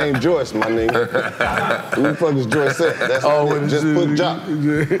nigga named Joyce, my nigga? Who the fuck is Joyce Sale? That's all. Just put Joc.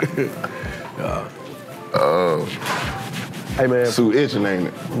 Hey man, Sue itching, ain't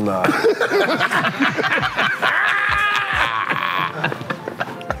it? Nah.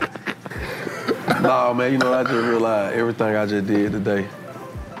 Nah, man. You know, I just realized everything I just did today.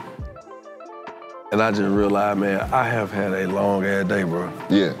 And I just realized, man, I have had a long ass day, bro.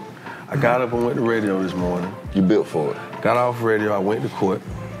 Yeah. I got up and went to radio this morning. You built for it. Got off radio, I went to court.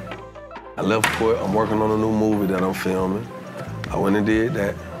 I left court, I'm working on a new movie that I'm filming. I went and did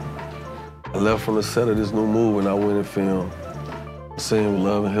that. I left from the set of this new movie and I went and filmed Sing with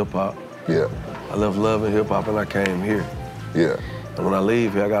Love and Hip Hop. Yeah. I left Love and Hip Hop and I came here. Yeah. And when I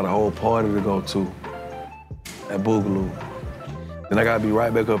leave here, I got a whole party to go to at Boogaloo. Then I gotta be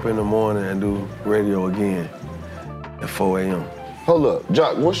right back up in the morning and do radio again at 4 a.m. Hold up.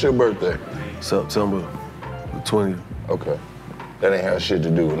 Joc, what's your birthday? September the 20th. Okay. That ain't have shit to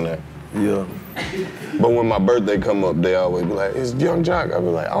do with that. Yeah. But when my birthday come up, they always be like, it's Young Joc. I be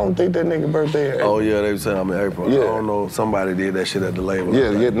like, I don't think that nigga birthday in April. Oh yeah, they be saying I'm in April. Yeah. I don't know, somebody did that shit at the label.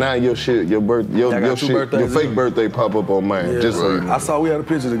 Yeah, now your shit, your fake birthday pop up on mine. Yeah, just so you know. I saw we had a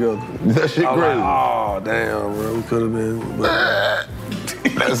picture together. That shit I was crazy. like, oh damn, bro, we could have been. But...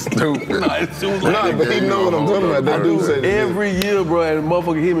 That's stupid. Nah, but he know what I'm talking about. That dude said every year, bro, and the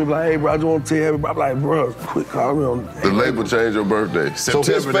motherfucker hit me like, hey, bro, I just want to tell you, I'm like, bro, quit calling me on. The label changed your birthday. So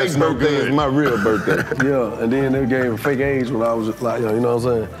his fake birthday is my real birthday. Yeah, and then they gave a fake age when I was like, you know what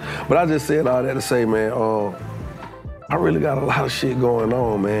I'm saying? But I just said all that to say, man, I really got a lot of shit going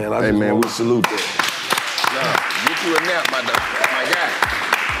on, man. Hey, man, we salute that. Get you a nap, my guy.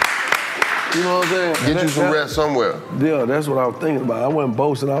 You know what I'm saying? Get you some rest somewhere. Yeah, that's what I was thinking about. I wasn't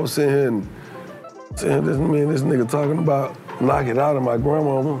boasting. I was sitting here and saying, this nigga talking about knock it out of my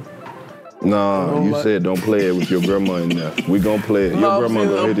grandmama. No, you said don't play it with your grandma in there. We gonna play it. Your grandma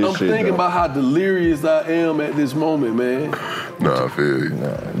gonna hear this I'm shit. thinking though. about how delirious I am at this moment, man. Nah, I feel you.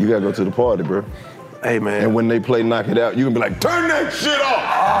 Nah, you gotta go to the party, bro. Hey, man. And when they play Knock It Out, you gonna be like, turn that shit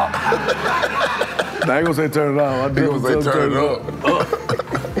off! I ain't gonna say turn it off. I He gonna say turn it up.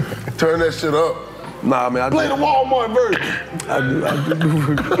 Turn that shit up. Nah, man. Play the Walmart version. I do.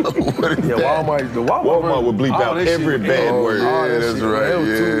 Yeah, Walmart. The Walmart would bleep out every bad word. Yeah, that's right.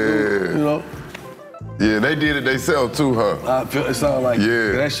 Yeah. You know. Yeah, they did it themselves too, huh? I feel it sounded like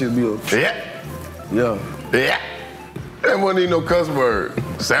that should be a. Yeah. Yeah. Yeah. That wasn't even no cuss word.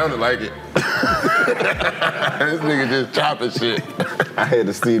 Sounded like it. This nigga just chopping shit. I had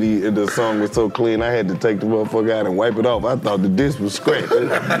the CD, and the song was so clean, I had to take the motherfucker out and wipe it off. I thought the disc was scratched.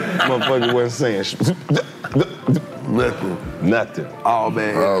 Motherfucker wasn't saying nothing. Oh,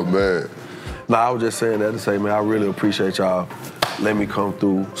 man. Oh, man. Nah, I was just saying that to say, man, I really appreciate y'all letting me come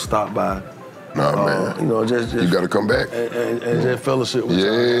through, stop by. Nah, man. You know, just you gotta come back. And just fellowship with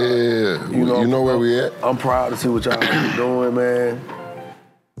y'all. Yeah. You know where we at. I'm proud to see what y'all doing, man.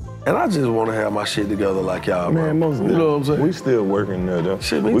 And I just want to have my shit together like y'all, Man, bro. most You know what I'm saying? We still working there, though.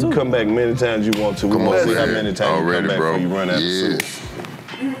 Shit, me we too. can come back many times you want to. We want to see how many times you come back bro. before you run out of Yeah. suits.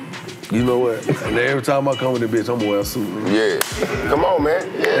 You know what? And every time I come with this bitch, I'm gonna wear a suit, man. Yeah. Come on, man.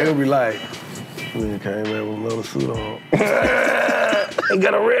 They gonna be like, man, came back with another suit on. He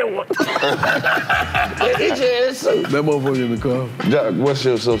got a red one. That motherfucker in the car. Joc, what's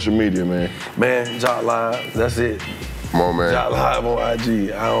your social media, man? Man, Joc Live, that's it. Come on, man. Joc Live on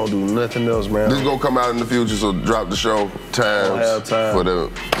IG. I don't do nothing else, man. This is gonna come out in the future, so drop the show times have time. for the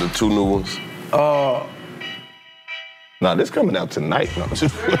two new ones. Nah, this coming out tonight. No, Look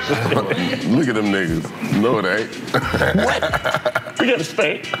at them niggas. No, it ain't. What? We gotta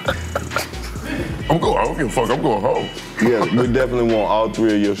stay. I don't give a fuck. I'm going home. Yeah, we definitely want all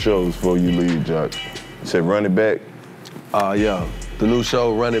three of your shows before you leave, Joc. You said Run It Back. Yeah, the new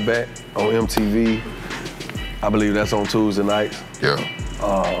show, Run It Back, on MTV. I believe that's on Tuesday nights. Yeah.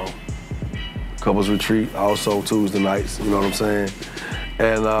 couples retreat, also Tuesday nights, you know what I'm saying?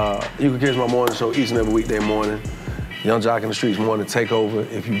 And you can catch my morning show each and every weekday morning. Young Joc in the Streets Morning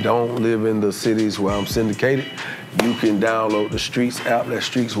Takeover. If you don't live in the cities where I'm syndicated, you can download the Streets app, that's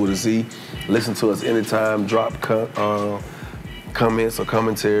Streets with a Z. Listen to us anytime, drop comments or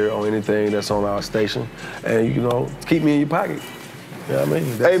commentary on anything that's on our station. And you know, keep me in your pocket. You know what I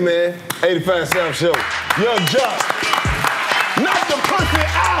mean? Hey man, 85 South Show. Young Joc. Knock the pussy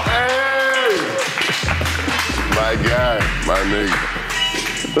out! Hey! My guy, my nigga.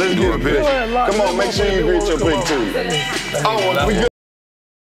 Let's get a pic. Come on, make sure you greet your pic too. Oh, we good.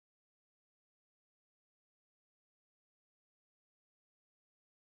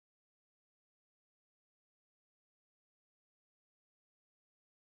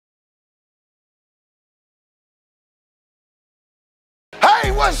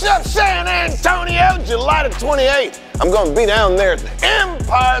 Hey, what's up, San Antonio? July the 28th. I'm gonna be down there at the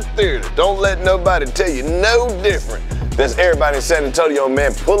Empire Theater. Don't let nobody tell you no different. That's everybody in San Antonio,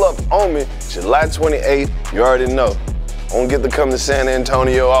 man. Pull up on me, July 28th. You already know. I don't get to come to San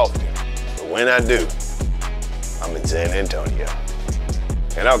Antonio often, but when I do, I'm in San Antonio.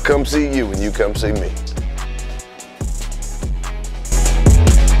 And I'll come see you when you come see me.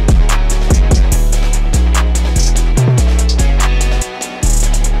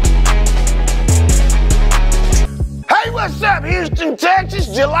 What's up, Houston, Texas?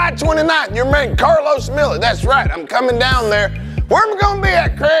 July 29th, your man Carlos Miller. That's right, I'm coming down there. Where am I gonna be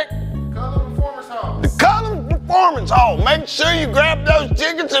at, Craig? Cullum Performance Hall. The Cullum Performance Hall. Make sure you grab those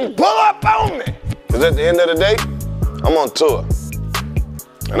tickets and pull up on me. Because at the end of the day, I'm on tour.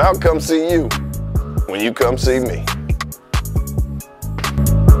 And I'll come see you when you come see me.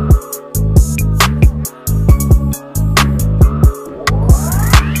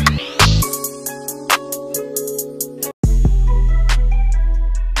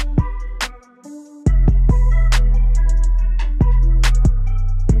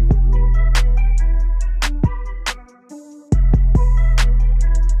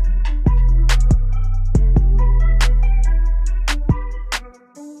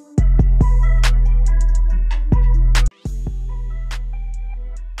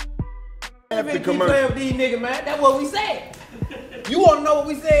 Keep playing with these niggas, man. That's what we said. You want to know what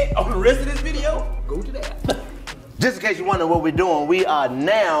we said on the rest of this video? Go to that. Just in case you wonder what we're doing, we are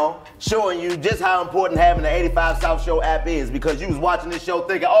now showing you just how important having the 85 South Show app is, because you was watching this show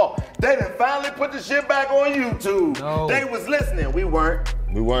thinking, oh, they done finally put the shit back on YouTube. No. They was listening. We weren't.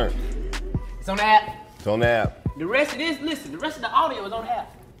 We weren't. It's on the app. It's on the app. The rest of this, listen, the rest of the audio is on the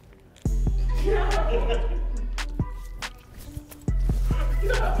app.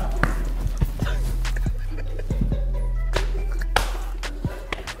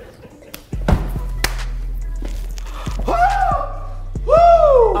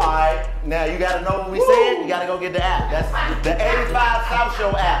 Alright, now you gotta know what we said, you gotta go get the app. That's the 85 South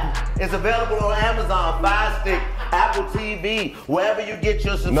Show app. It's available on Amazon, Fire Stick, Apple TV, wherever you get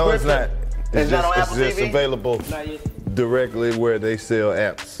your subscription. No, it's not. It's not on Apple It's just TV? available directly where they sell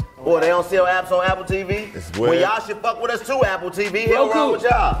apps. Or they don't sell apps on Apple TV? Well, y'all should fuck with us too, Apple TV. Hell wrong with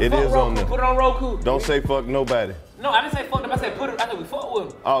y'all. It is on there. Put it on Roku. Don't say fuck nobody. No, I didn't say fuck them. I said put it. I said we fuck with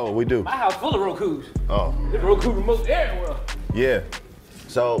them. Oh, we do. My house full of Rokus. Oh. This Roku the most everywhere. Yeah.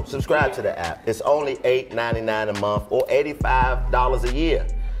 So subscribe to the app. It's only $8.99 a month or $85 a year.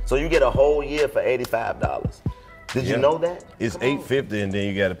 So you get a whole year for $85. Did you know that? It's $8.50 and then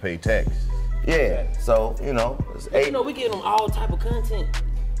you gotta pay tax. Yeah, so, you know, it's But you know, we give them all type of content.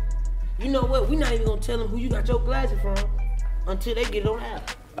 You know what? We're not even gonna tell them who you got your glasses from until they get it on the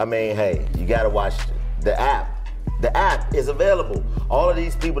app. I mean, hey, you gotta watch the app. The app is available. All of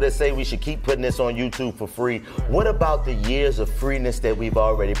these people that say we should keep putting this on YouTube for free, what about the years of freeness that we've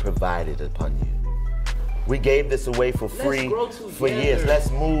already provided upon you? We gave this away for free for years.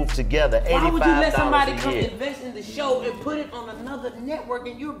 Let's move together. Why would you let somebody $85 a come year. invest in the show and put it on another network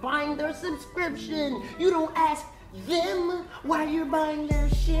and you're buying their subscription? You don't ask them why you're buying their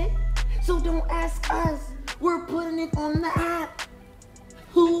shit. So don't ask us. We're putting it on the app.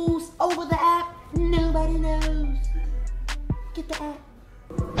 Who's over the app? Nobody knows. Get the app.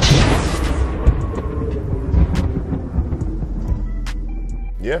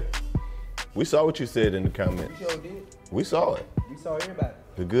 Yeah. We saw what you said in the comments. We sure did. We saw it. We saw everybody.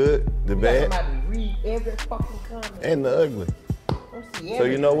 The good, the We bad, got somebody to read every fucking comment. and the ugly. Don't see So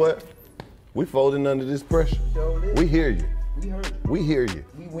you know what? We folding under this pressure. Sure did. We hear you. We heard you. We hear you.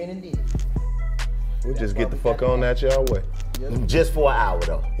 We went and did it. We'll just get the fuck on out y'all way. Just for an hour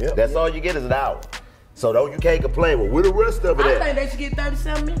though. Yep. That's all you get is an hour. So you can't complain. Well, where the rest of it I at? think they should get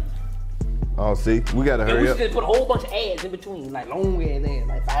 37 minutes. Oh, see, we gotta And hurry we up. should just put a whole bunch of ads in between, like long ass ads,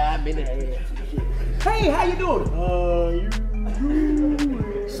 like 5-minute ads and shit. Hey, how you doing?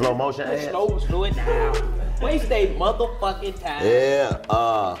 Slow motion ads. Slow it down. Waste they motherfucking time.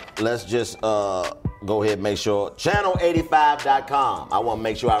 Yeah, let's just go ahead and make sure. Channel85.com. I want to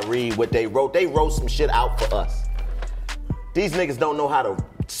make sure I read what they wrote. They wrote some shit out for us. These niggas don't know how to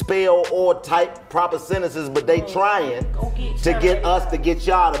spell or type proper sentences, but they trying to get us to get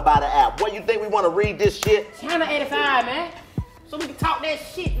y'all to buy the app. What, you think we want to read this shit? Channel 85, man. So we can talk that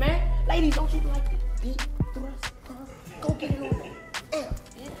shit, man. Ladies, don't you like it? Deep thrust. Go get it on there.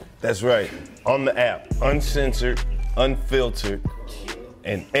 That's right. On the app, uncensored, unfiltered,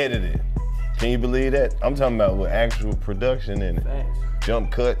 and edited. Can you believe that? I'm talking about with actual production in it.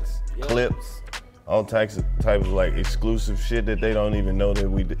 Jump cuts, clips, all types of like exclusive shit that they don't even know that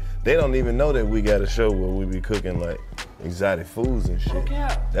we do. They don't even know that we got a show where we be cooking like exotic foods and shit.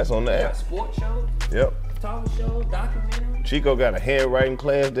 That's on the app. Sports shows. Yep. Talk shows, documentary. Chico got a handwriting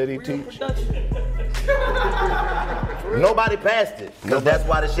class that he teach. Nobody passed it, because that's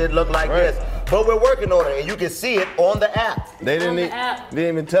why the shit look like this. But we're working on it, and you can see it on the app. They didn't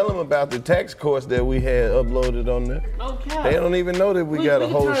even tell them about the tax course that we had uploaded on there. No cap. They don't even know that we got a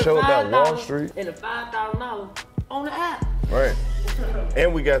whole show about Wall Street. And the $5,000 on the app. Right.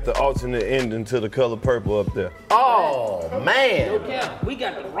 And we got the alternate ending to The Color Purple up there. Oh, man. No cap. We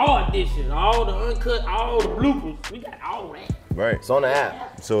got the raw edition, all the uncut, all the bloopers. We got all that. Right. It's on the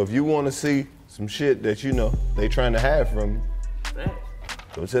app. So if you want to see some shit that you know they trying to hide from you,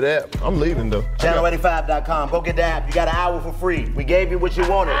 go to the app. I'm leaving though. Channel85.com. Go get the app. You got an hour for free. We gave you what you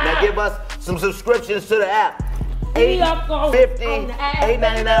wanted. Now give us some subscriptions to the app. $8.50,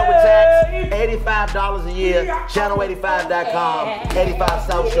 $8.99 with tax, $85 a year. Channel85.com, 85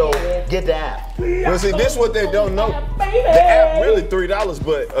 South Show. Get the app. Well, see, this is what they don't know. The app really $3,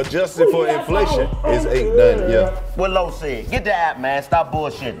 but adjusted for inflation is $8.90. Yeah. What Lous said. Get the app, man. Stop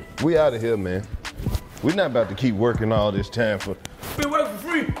bullshitting. We out of here, man. We're not about to keep working all this time for. Been working for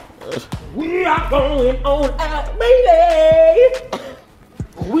free. We are going on out, baby.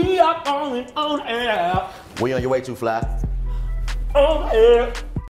 We are going on out. We on your way too, Fly? On air.